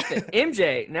 Stop it.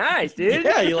 MJ. Nice, dude.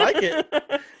 Yeah, you like it.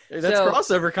 That's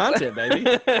crossover content, baby.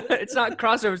 It's not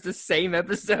crossover. It's the same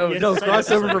episode. Yeah, No, same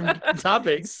crossover episode. from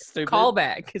topics. Stupid.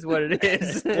 Callback is what it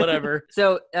is. Whatever.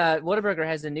 So, Whataburger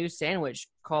has a new sandwich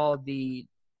called the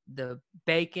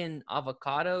bacon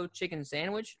avocado chicken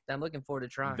sandwich that I'm looking forward to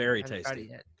trying. Very I haven't tried tasty.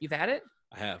 it yet. You've had it?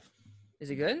 I have. Is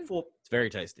it good? Well, It's very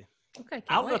tasty. Okay.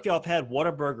 I don't know if y'all have had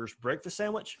Whataburger's breakfast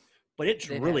sandwich, but it's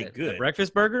They've really had it. good. The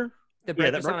breakfast burger? The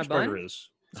Yeah, that breakfast on a breakfast bun? burger is.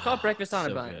 It's called breakfast on a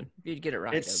so bun. good. If you'd get it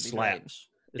right, It that would be slaps.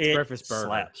 It's It breakfast burger.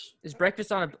 slaps. Great. Is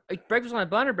breakfast on a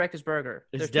bun or breakfast burger?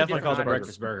 It's They're two definitely different called a items.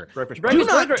 breakfast burger. Breakfast Breakfast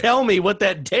Do not burger- tell me what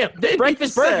that damn thing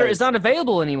Breakfast you burger said. is not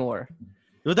available anymore.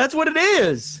 Well, that's what it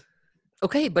is.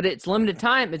 Okay, but it's limited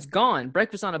time. It's gone.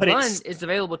 Breakfast on a But bun it's- is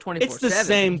available 24/7. It's the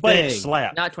same But it thing.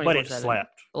 slapped. Not But it 24/7.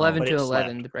 slapped. 11 But to it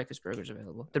 11, slapped. the breakfast burger's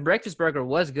available. The breakfast burger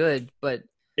was good, but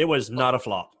It was not a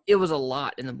flop. it was a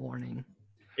lot in the morning.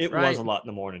 It Right. was a lot in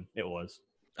the morning. It was.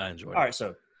 I enjoyed it. All right,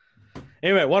 so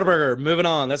Anyway, Whataburger, moving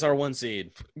on. That's our 1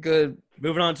 seed. Good.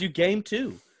 Moving on to game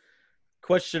 2.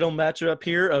 Questionable matchup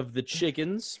here of the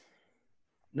chickens.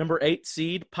 Number 8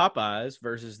 seed Popeyes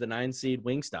versus the 9 seed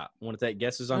Wingstop. Want to take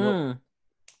guesses on what?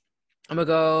 I'm going to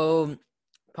go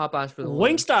Popeyes for the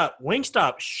win.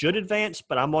 Wingstop should advance,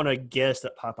 but I'm gonna guess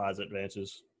that Popeyes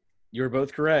advances. You were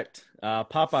both correct.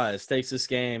 Popeyes takes this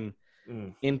game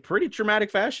in pretty traumatic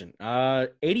fashion.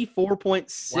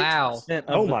 84.6%. Wow. of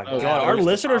Oh the my vote God, our goes to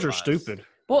listeners are Popeyes. stupid.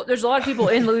 Well, there's a lot of people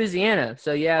in Louisiana,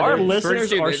 so yeah. Our they're listeners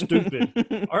pretty are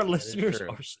stupid. Our is listeners true.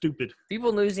 are stupid.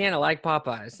 People in Louisiana like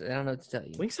Popeyes. I don't know what to tell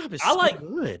you. Wingstop is I like- so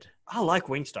good. I like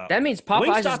Wingstop. That means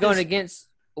Popeyes is Wingstop going is- against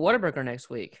Whataburger next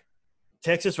week.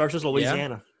 Texas versus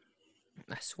Louisiana,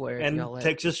 I swear. and if y'all let-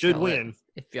 Texas should y'all let- win.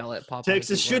 If y'all let Popeyes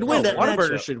Texas beat should Whataburger. win Oh, that Whataburger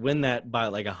matchup. should win that by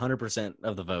like 100%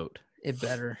 of the vote. It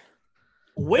better.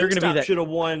 They're gonna be Wingstop that- should have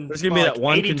won. There's going to be like that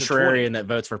one 80 to 20. contrarian that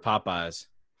votes for Popeyes.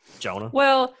 Jonah.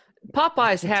 Well,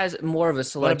 Popeyes has more of a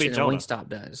selection than Jonah. Wingstop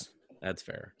does. That's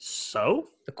fair. So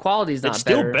The quality's not it's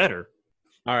still better. better.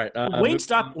 All right.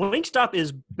 Wingstop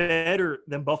is better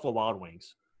than Buffalo Wild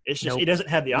Wings. It's just Nope. it doesn't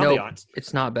have the Nope. ambiance.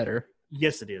 It's not better.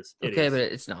 Yes, it is. It Okay, is. but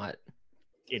it's not.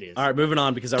 It is. All right, moving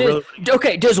on because I Dude, really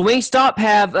okay, does Wingstop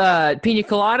have pina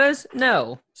coladas?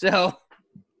 No. So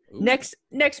next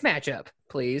matchup,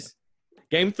 please.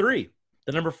 Game 3.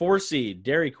 The number 4 seed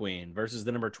Dairy Queen versus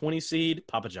the number 20 seed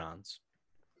Papa John's.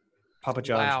 Papa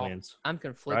John's Wow. wins. I'm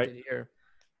conflicted here.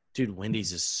 Dude,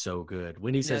 Wendy's is so good.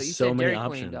 Wendy's No, has you so said many Dairy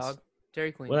options. Queen, dog.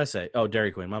 Dairy Queen. What did I say? Oh,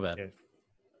 Dairy Queen. My bad. Yeah.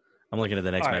 I'm looking at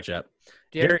the next All right. matchup.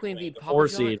 Dairy Queen v. the Papa 4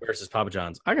 John's? seed versus Papa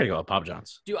John's. I gotta go with Papa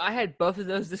John's. Dude, I had both of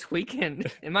those this weekend.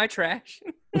 Am I trash?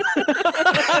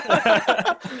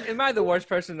 Am I the worst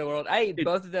person in the world? I ate Dude.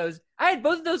 both of those. I had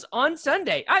both of those on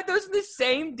Sunday. I had those the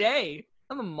same day.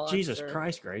 I'm a monster. Jesus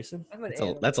Christ, Grayson. I'm an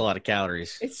That's a lot of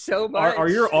calories. It's so much. Are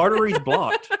your arteries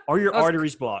blocked? Are your I was-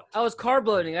 arteries blocked? I was carb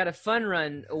loading. I had a fun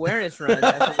run, awareness run.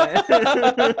 All For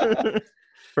Was it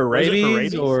for rabies,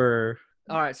 rabies? or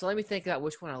right, so let me think about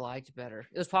which one I liked better.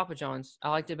 It was Papa John's. I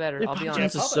liked it better. Yeah, I'll be Papa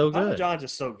honest. John's is so Papa good. John's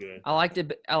is so good. I liked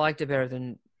it better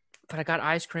than. But I got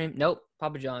ice cream. Nope,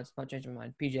 Papa John's. Not changing my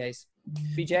mind. PJ's.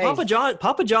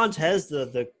 Papa John's has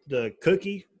the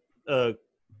cookie, the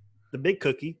big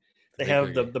cookie. They Big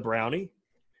have cookie. the brownie.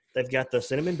 They've got the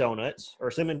cinnamon donuts or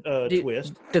cinnamon Dude,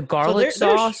 twist. The garlic there's-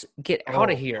 sauce, get out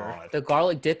Oh, of here. God. The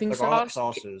garlic dipping The garlic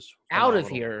sauce, sauce is out of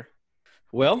phenomenal. here.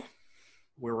 well,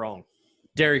 We're wrong.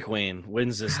 Dairy Queen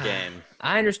wins this game.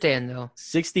 I understand though.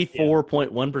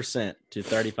 64.1% to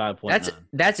 35.9.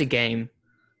 That's a game.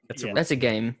 That's a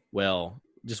game. Well,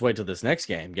 just wait till this next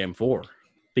game, game 4,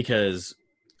 because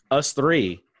us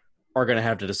three are going to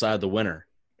have to decide the winner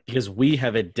because we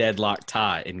have a deadlock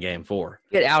tie in game 4.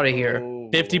 Get out of here.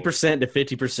 50% to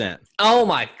 50%. Oh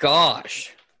my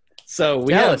gosh. So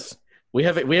we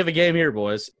have a game here,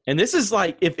 boys. And this is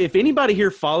like if anybody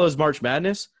here follows March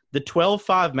Madness, the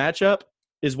 12-5 matchup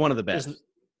is one of the best.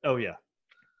 Oh yeah.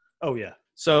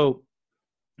 So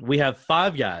we have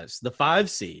 5 guys, the 5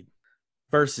 seed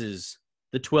versus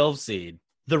the 12 seed,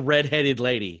 the redheaded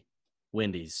lady,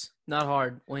 Wendy's. Not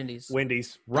hard. Wendy's.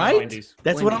 Right? Wendy's.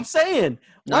 That's what I'm saying.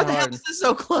 Why the hell is this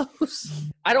so close?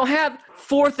 I don't have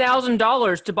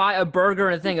 $4,000 to buy a burger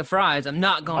and a thing of fries. I'm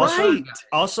not going to.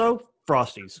 Also,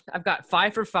 Frosties. I've got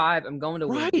 5 for 5. I'm going to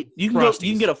win. Right. You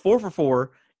can get a 4 for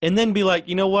 4 and then be like,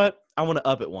 you know what? I want to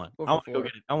up it one. I want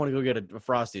to go get a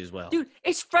Frosty as well. Dude,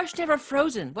 it's fresh, never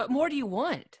frozen. What more do you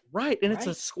want? Right. And it's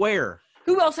a square.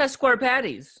 Who else has square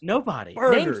patties? Nobody.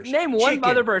 Burgers, name one chicken.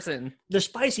 Other person. The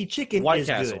spicy chicken White is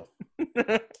Castle.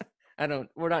 good.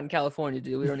 We're not in California,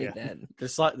 dude. We don't need that. They're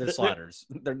sliders.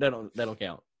 They don't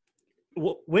count.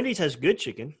 Well, Wendy's has good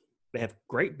chicken. They have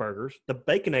great burgers. The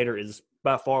Baconator is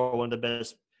by far one of the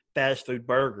best fast food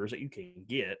burgers that you can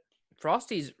get.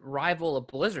 Frosty's rival a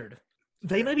Blizzard.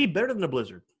 They may be better than a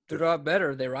Blizzard. They're not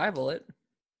better. They rival it.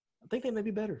 I think they may be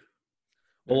better.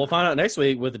 Well, we'll find out next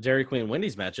week with the Dairy Queen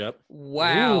Wendy's matchup.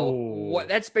 Wow. Ooh. What?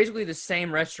 That's basically the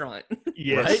same restaurant.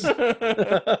 Yes.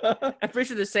 I'm pretty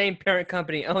sure the same parent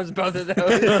company owns both of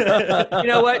those. You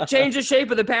know what? Change the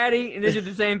shape of the patty and it's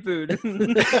the same food.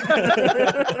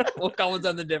 We'll call it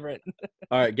something different.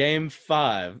 All right, game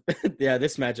 5. Yeah,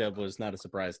 this matchup was not a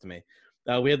surprise to me.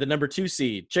 We had the number 2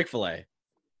 seed, Chick-fil-A,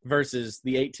 versus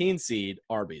the 18 seed,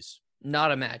 Arby's.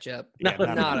 Not a matchup. Yeah,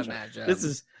 not a matchup.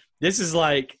 This is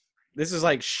like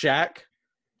Shaq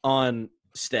on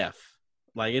Steph.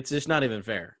 Like, it's just not even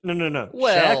fair. No.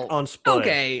 Well, Shaq on Spud.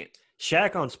 Okay.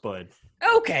 Shaq on Spud.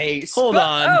 Okay. Hold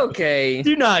on. Okay.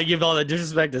 Do not give all the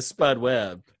disrespect to Spud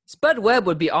Webb. Spud Webb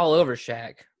would be all over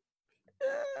Shaq.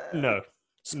 No.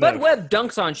 Spud Webb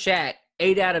dunks on Shaq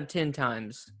 8 out of 10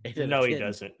 times. No, he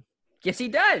doesn't. Yes, he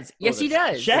does. Yes, he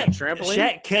does.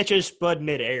 Shaq catches Spud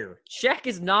midair. Shaq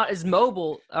is not as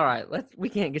mobile. All right, we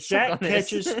can't get stuck on Shaq this.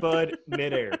 catches Spud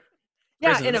midair. Yeah,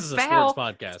 Listen, in a this is foul. A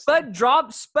sports podcast.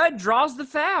 Spud draws the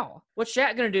foul. What's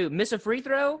Shaq gonna do? Miss a free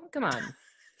throw? Come on.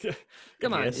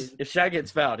 Come on. Yes. If Shaq gets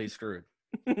fouled, he's screwed.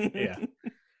 Yeah.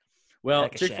 Well,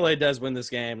 Heck of Chick-fil-A does win this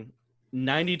game.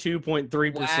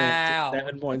 92.3% Wow.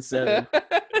 to 7.7.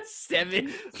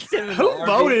 Seven.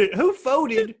 Who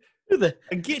voted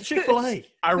against Chick-fil-A?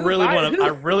 I really want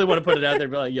to put it out there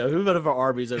and be like, yo, who voted for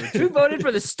Arby's over Who Chick-fil-A? voted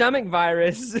for the stomach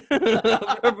virus for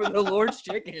the Lord's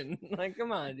chicken? Like,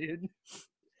 come on, dude.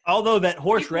 Although that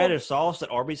horseradish sauce that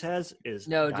Arby's has is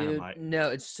dynamite. Dude. No,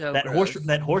 it's so That gross.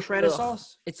 horseradish Ugh.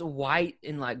 sauce? It's white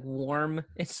and like warm.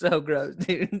 It's so gross,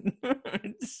 dude.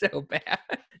 It's so bad.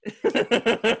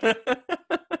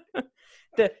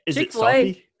 Is it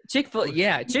salty? Chick-fil-A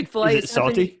Is it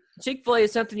salty? Chick-fil-A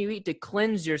is something you eat to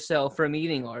cleanse yourself from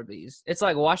eating Arby's. It's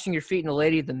like washing your feet in a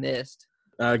Lady of the Mist.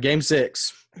 Game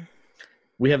 6.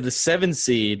 We have the 7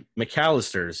 seed,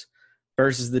 McAllister's,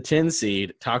 versus the 10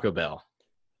 seed, Taco Bell.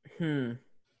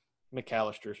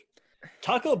 McAllister's.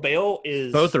 Taco Bell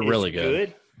is Both are really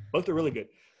good. Both are really good.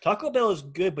 Taco Bell is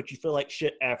good, but you feel like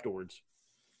shit afterwards.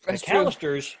 That's true.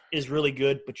 McAllister's is really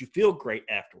good, but you feel great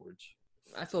afterwards.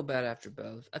 I feel bad after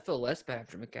both. I feel less bad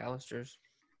after McAllister's.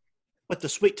 But the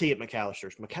sweet tea at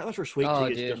McAllister's sweet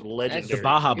tea is just legendary. The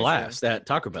Baja Blast at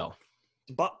Taco Bell.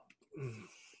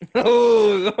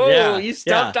 Oh, you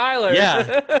stumped Tyler.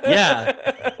 Yeah.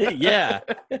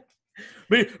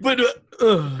 But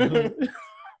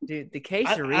dude, the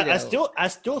quesarito. I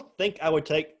still think I would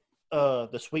take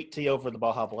the sweet tea over the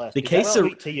Baja Blast. The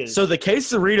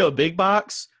quesarito big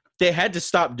box, they had to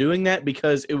stop doing that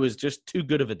because it was just too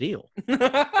good of a deal.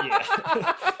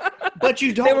 Yeah. But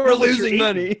you don't. They were losing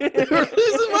money. They were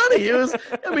losing money. It was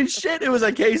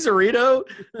a quesarito.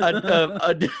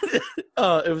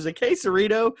 It was a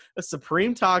quesarito, a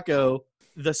supreme taco,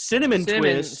 the cinnamon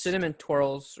twist, cinnamon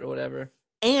twirls or whatever,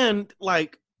 and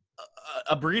like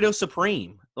a burrito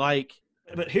supreme. Like,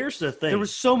 but here's the thing: there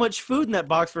was so much food in that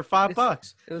box for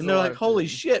 $5, and they're like, "Holy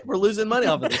shit, we're losing money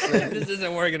off of this thing. This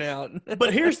isn't working out."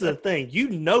 But here's the thing: you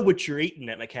know what you're eating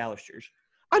at McAllister's.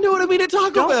 I know what I mean at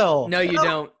Taco Bell. No, you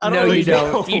don't. No, you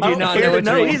don't. You do not know what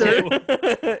know you're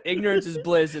either. Ignorance is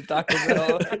bliss at Taco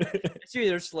Bell. It's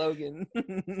their slogan.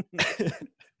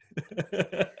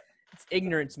 It's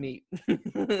ignorance meat.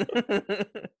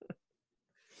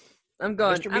 I'm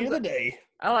going. Mr. Meat of the day.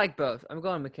 I like both. I'm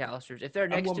going McAllister's. If they're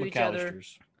next to each other,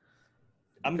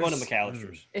 I'm going to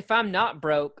McAllister's. if I'm not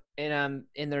broke and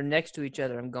they're next to each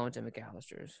other, I'm going to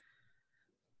McAllister's.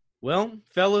 Well,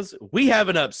 fellas, we have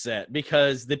an upset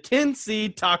because the 10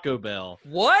 seed Taco Bell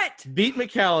beat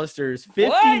McAllister's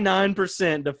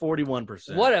 59% to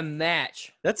 41%. What a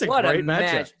match! That's a great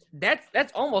matchup.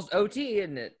 That's almost OT,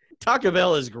 isn't it? Taco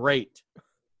Bell is great.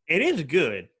 It is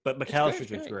good, but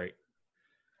McAllister's is great.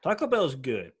 Taco Bell is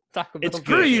good. It's good.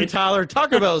 Screw you, Tyler.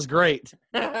 Taco Bell is great.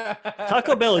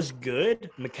 Taco Bell is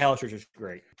good. McAllister's is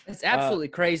great. It's absolutely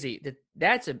crazy.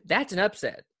 That's an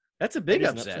upset. That's a big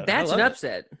upset. That's an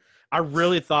upset. I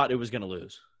really thought it was going to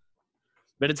lose,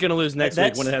 but it's going to lose next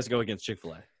week when it has to go against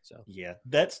Chick-fil-A. So yeah,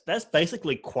 that's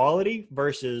basically quality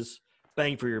versus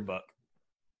bang for your buck.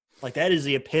 Like that is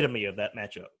the epitome of that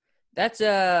matchup. That's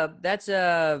a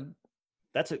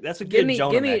good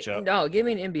Jonah matchup. No, give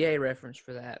me an NBA reference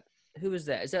for that. Who is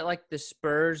that? Is that like the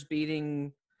Spurs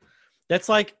beating? That's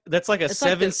like a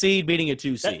 7 seed beating a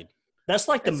 2 seed. That's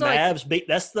like the Mavs beat.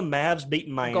 That's the Mavs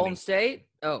beating Miami. Golden State.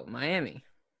 Oh, Miami.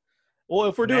 Well,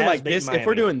 if we're doing like this, if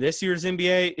we're doing this year's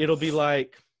NBA, it'll be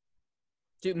like,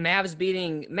 dude, Mavs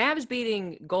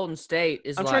beating Golden State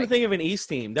is. I'm trying to think of an East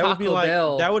team. That would be like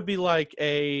that would be like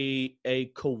a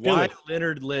Kawhi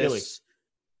Leonard list. Philly.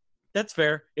 That's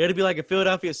fair. It'd be like a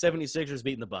Philadelphia 76ers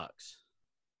beating the Bucks.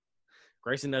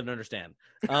 Grayson doesn't understand.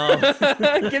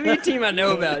 Give me a team I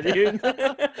know about, dude.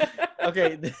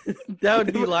 Okay, that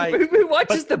would be like. Who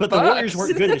watches the Bucks? But the Warriors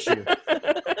weren't good this year.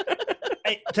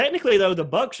 Hey, technically, though, the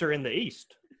Bucks are in the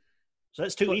East, so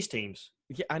that's two East teams.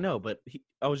 Yeah, I know, but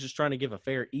I was just trying to give a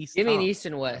fair East. Give me an East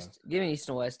and West. Give me an East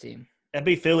and West team. That'd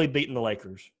be Philly beating the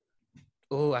Lakers.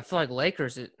 Oh, I feel like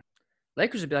Lakers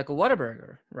would be like a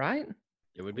Whataburger, right?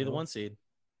 It would be the 1 seed.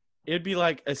 It would be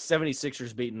like a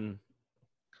 76ers beating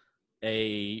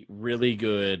a really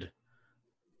good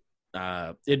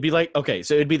it'd be like, okay,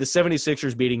 so it'd be the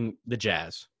 76ers beating the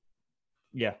Jazz.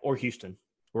 Yeah, or Houston.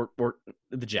 Or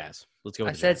the Jazz. Let's go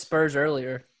with I said Spurs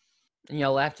earlier, and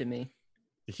y'all laughed at me.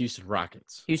 The Houston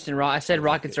Rockets. I said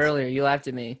Rockets earlier. You laughed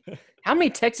at me. How many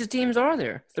Texas teams are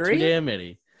there? 3? Too damn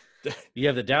many. You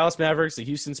have the Dallas Mavericks, the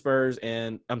Houston Spurs,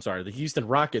 the Houston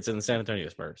Rockets and the San Antonio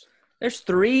Spurs. There's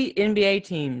 3 NBA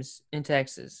teams in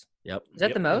Texas. Yep. Is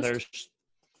that the most?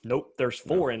 There's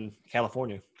 4 in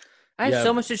California. I have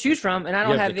so much to choose from, and I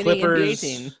don't have any NBA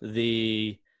team.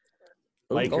 The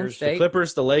Lakers, the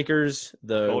Clippers, the Lakers,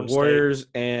 the Golden Warriors,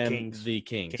 State, and Kings. the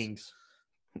Kings.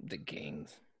 The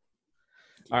Kings.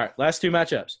 All right, last 2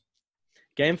 matchups.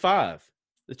 Game 5,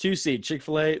 the 2 seed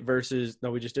Chick-fil-A versus.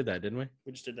 No, we just did that, didn't we?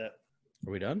 We just did that.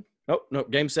 Are we done? Oh no,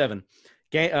 Game 7.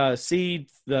 Seed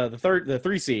the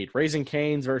 3 seed Raising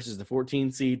Cane's versus the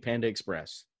 14 seed Panda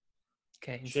Express.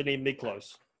 Cane's shouldn't even be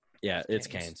close. Yeah, it's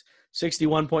Cane's.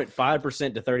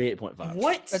 61.5% to 38.5.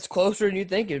 What? That's closer than you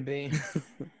think it'd be.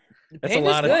 That's a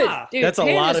lot of Dude, that's a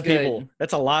lot of good. people.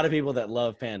 That's a lot of people that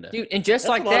love Panda. Dude, and just that's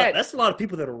like that. That's a lot of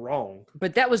people that are wrong.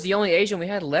 But that was the only Asian we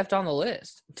had left on the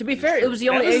list. To be fair, it was the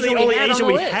only Asian we had on the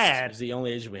list. It was the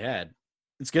only Asian we had.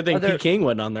 It's a good thing Peking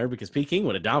wasn't on there because Peking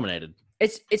would have dominated.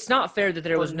 It's not fair that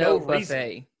there was no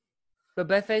buffet. But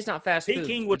buffet's not fast food.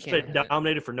 Peking would have been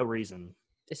dominated for no reason.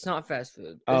 It's not fast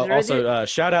food. Also,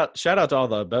 shout out to all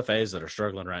the buffets that are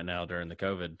struggling right now during the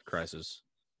COVID crisis.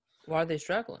 Why are they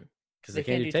struggling? Because they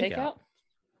can't do takeout.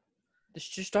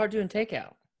 Just start doing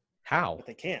takeout. How? But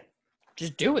they can't.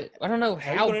 Just do it. I don't know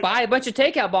how. Buy a bunch of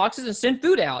takeout boxes and send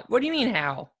food out. What do you mean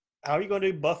how? How are you going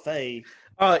to do buffet?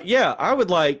 Yeah, I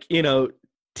would like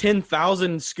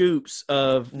 10,000 scoops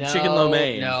of chicken lo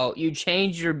mein. No, you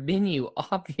change your menu.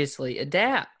 Obviously,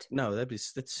 adapt. No,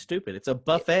 that's stupid. It's a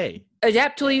buffet.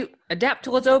 Adapt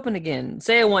till it's open again.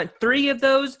 Say I want 3 of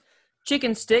those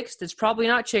chicken sticks. That's probably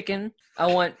not chicken. I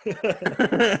want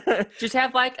just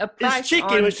have like a price. It's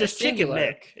chicken. It's just chicken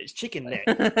neck. It's chicken neck.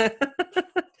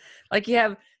 Like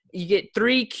you get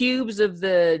 3 cubes of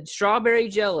the strawberry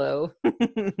Jello.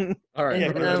 All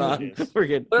right, we're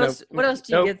good. What else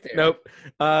do you get there?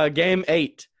 Nope. Game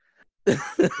 8.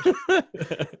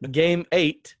 Game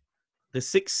 8. The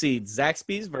 6 seed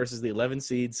Zaxby's versus the 11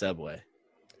 seed Subway.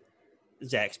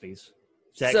 Zaxby's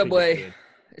Subway.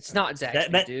 It's not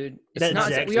Zaxby's, dude. It's not.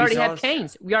 We already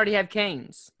have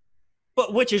Cane's.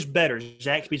 But which is better,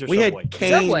 Zaxby's or we Subway? Had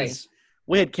Cane's, Subway.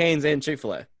 We had Cane's and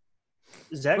Chick-fil-A.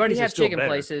 We already have chicken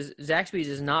places. Zaxby's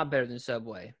is not better than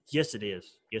Subway. Yes, it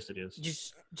is.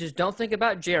 Just don't think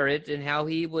about Jared and how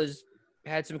he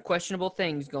had some questionable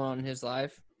things going on in his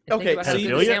life. Okay, so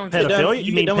pedophilia?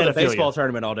 You get done with a baseball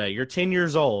tournament all day. You're 10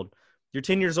 years old.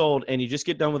 And you just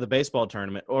get done with a baseball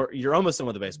tournament, or you're almost done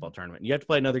with a baseball tournament. You have to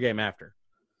play another game after.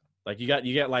 Like you got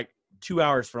like 2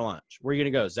 hours for lunch. Where are you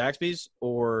gonna go? Zaxby's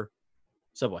or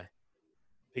Subway?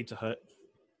 Pizza Hut.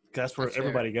 That's where That's fair.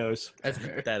 everybody goes. That's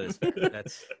fair. That is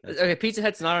that's Okay, Pizza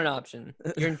Hut's not an option.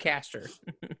 You're in Castor.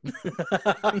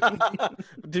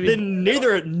 Then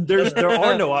there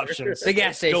are no options. The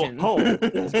gas station. Go home.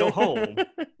 Let's go home.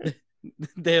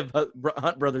 They have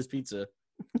Hunt Brothers Pizza.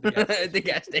 The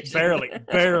gas station.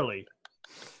 Barely.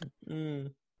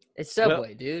 It's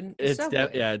Subway, dude. It's Subway.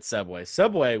 It's Subway.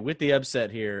 Subway with the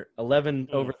upset here, 11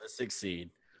 over the 6th seed,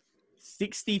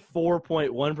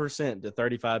 64.1% to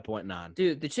 35.9.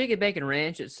 Dude, the chicken bacon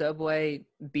ranch at Subway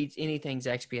beats anything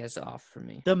Zaxby has to offer for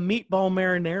me. The meatball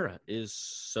marinara is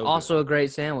so Also good. a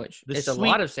great sandwich. It's a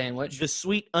lot of sandwich. The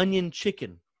sweet onion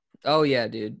chicken. Oh yeah,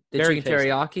 dude. The Very chicken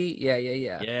teriyaki. Yeah.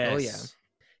 Yes. Oh yeah.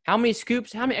 How many extra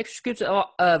scoops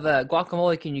of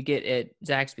guacamole can you get at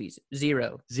Zaxby's?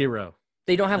 Zero.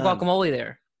 They don't have guacamole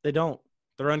there. They don't.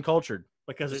 They're uncultured.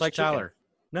 Because it's it's like chicken. Tyler.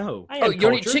 No. Oh, you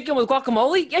don't eat chicken with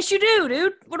guacamole? Yes, you do,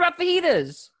 dude. What about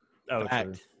fajitas? Oh,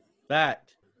 true.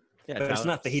 Fact. Yeah, But it's Tyler,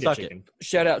 not fajita suck chicken.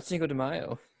 Shout out Cinco de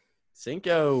Mayo.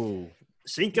 Cinco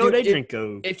Cinco de Dude,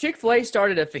 Drinko. If Chick-fil-A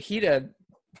started a fajita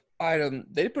item,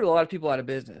 they'd put a lot of people out of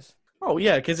business. Oh,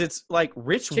 yeah, because it's like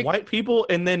rich white people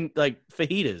and then like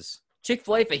fajitas.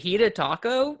 Chick-fil-A fajita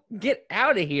taco? Get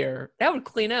out of here. That would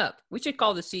clean up. We should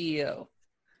call the CEO.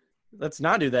 Let's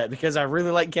not do that because I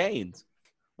really like Cane's.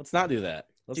 Let's not do that.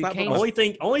 Let's Dude, not.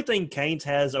 Cane's- Only thing Cane's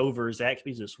has over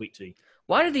Zaxby's is sweet tea.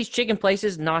 Why do these chicken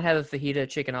places not have a fajita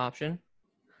chicken option?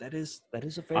 That is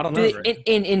a fair. I don't Do know.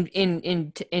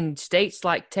 they, in states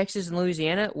like Texas and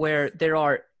Louisiana where there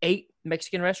are 8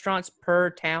 Mexican restaurants per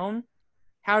town,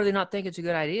 how do they not think it's a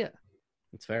good idea?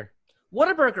 It's fair.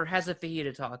 Whataburger has a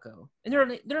fajita taco, and they're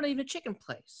not even a chicken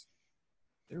place.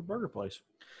 They're a burger place.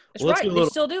 That's Well, let's right. get a They little-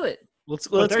 still do it. Let's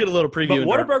get a little preview. But into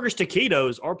our- Whataburger's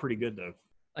taquitos are pretty good though.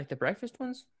 Like the breakfast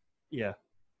ones? Yeah.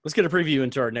 Let's get a preview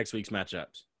into our next week's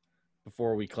matchups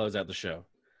before we close out the show.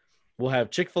 We'll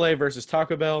have Chick-fil-A versus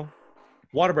Taco Bell,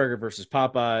 Whataburger versus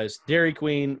Popeyes, Dairy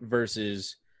Queen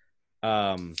versus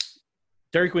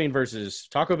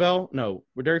Taco Bell. No,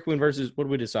 Dairy Queen versus, what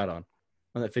did we decide on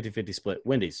that 50-50 split?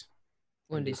 Wendy's.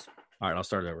 Wendy's. All right, I'll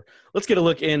start it over. Let's get a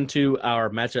look into our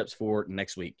matchups for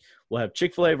next week. We'll have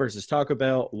Chick-fil-A versus Taco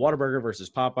Bell, Whataburger versus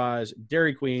Popeyes,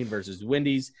 Dairy Queen versus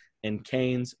Wendy's, and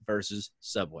Cane's versus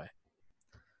Subway.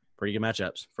 Pretty good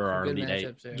matchups for our Good Elite Eight.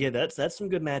 matchups there. Yeah, that's some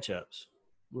good matchups.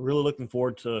 We're really looking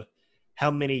forward to how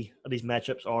many of these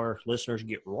matchups our listeners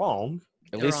get wrong.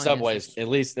 At They're least wrong Subway's.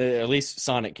 answers. At least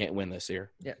Sonic can't win this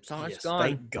year. Yep, Sonic's Yes, gone.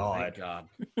 thank God.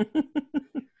 Thank God.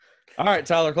 All right,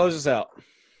 Tyler, close us out.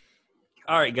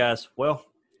 All right, guys. Well,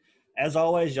 as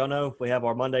always, y'all know we have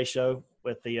our Monday show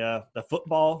with the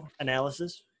football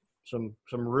analysis. Some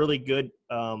really good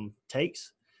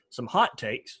takes, some hot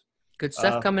takes. Good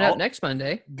stuff coming up all- next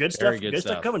Monday. Good Very stuff. good Good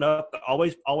stuff stuff. coming up.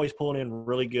 Always pulling in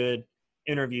really good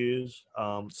interviews.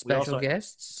 We Special also-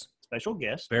 guests. Special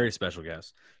guests. Very special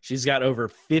guest. She's got over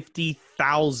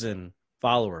 50,000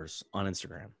 followers on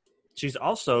Instagram. She's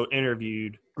also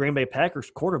interviewed Green Bay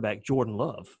Packers quarterback Jordan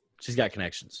Love. She's got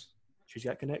connections. She's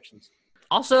got connections.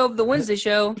 Also, the Wednesday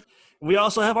show. We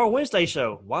also have our Wednesday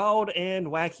show, Wild and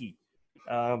Wacky.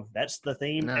 That's the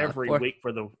theme No, every we're- week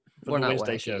for the We're not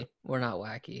Wednesday wacky. show. We're not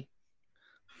wacky.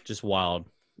 Just wild.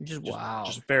 Just wow.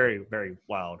 Just very, very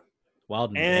wild. Wild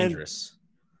and And- dangerous.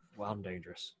 Wild and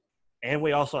dangerous. And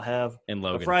we also have And a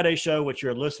Logan. Friday show, which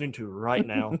you're listening to right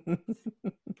now.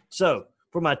 So,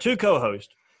 for my two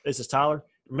co-hosts, this is Tyler.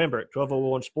 Remember, at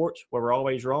 1201 Sports, where we're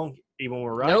always wrong, even when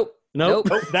we're right. Nope. Nope.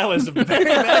 Nope, that was very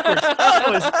backwards. That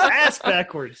was ass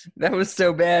backwards. That was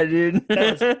so bad, dude.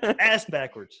 That was ass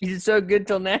backwards. You did so good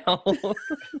till now.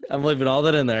 I'm leaving all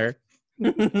that in there.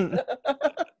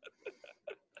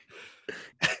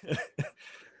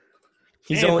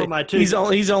 He's And only for my two- he's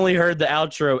only heard the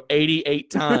outro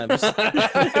 88 times.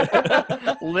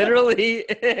 Literally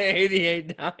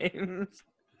 88 times.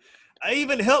 I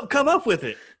even helped come up with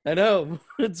it. I know.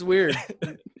 It's weird.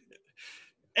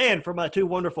 And for my two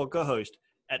wonderful co-hosts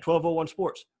at 1201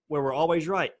 Sports, where we're always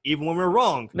right, even when we're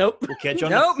wrong. Nope. We'll catch you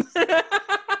on Nope.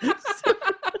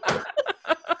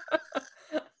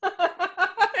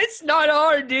 It's not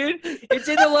hard, dude. It's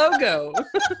in the logo.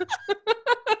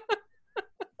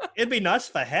 It'd be nice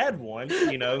if I had one,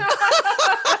 you know.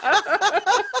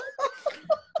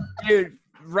 Dude,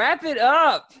 wrap it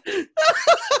up.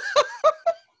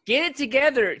 Get it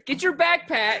together. Get your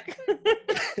backpack.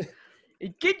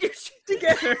 Get your shit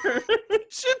together.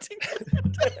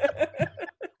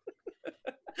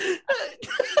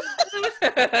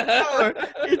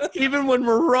 It's even when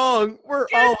we're wrong, we're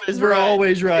always We're right.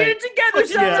 always Get right. it together,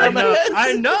 Yeah, son.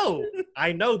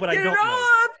 I know, but I Get don't it know.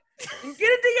 up. Get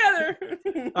it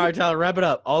together. All right, Tyler, wrap it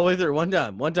up all the way through. One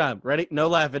time. Ready? No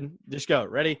laughing. Just go.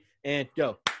 Ready? And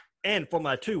go. And for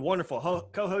my two wonderful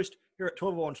co-hosts here at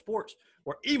 1201 Sports,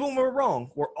 where even when we're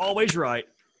wrong, we're always right.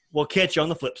 We'll catch you on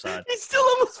the flip side. It's still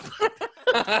almost.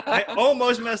 I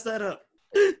almost messed that up.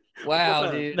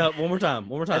 Wow, dude. No, one more time.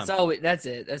 That's all. That's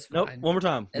it. That's fine. Nope. One more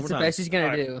time. That's the best he's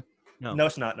gonna do. No,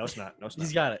 it's not. No, it's not.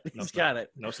 He's got it. No, He's got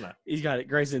it. No, it's not. He's got it.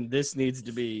 Grayson, this needs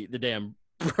to be the damn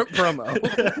promo.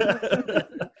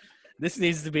 This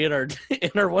needs to be in our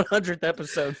 100th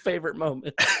episode favorite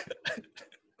moment.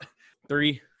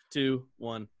 3, 2,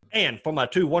 1. And for my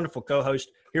two wonderful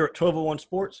co-hosts here at 1201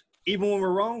 Sports, even when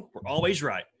we're wrong, we're always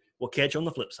right. We'll catch you on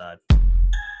the flip side.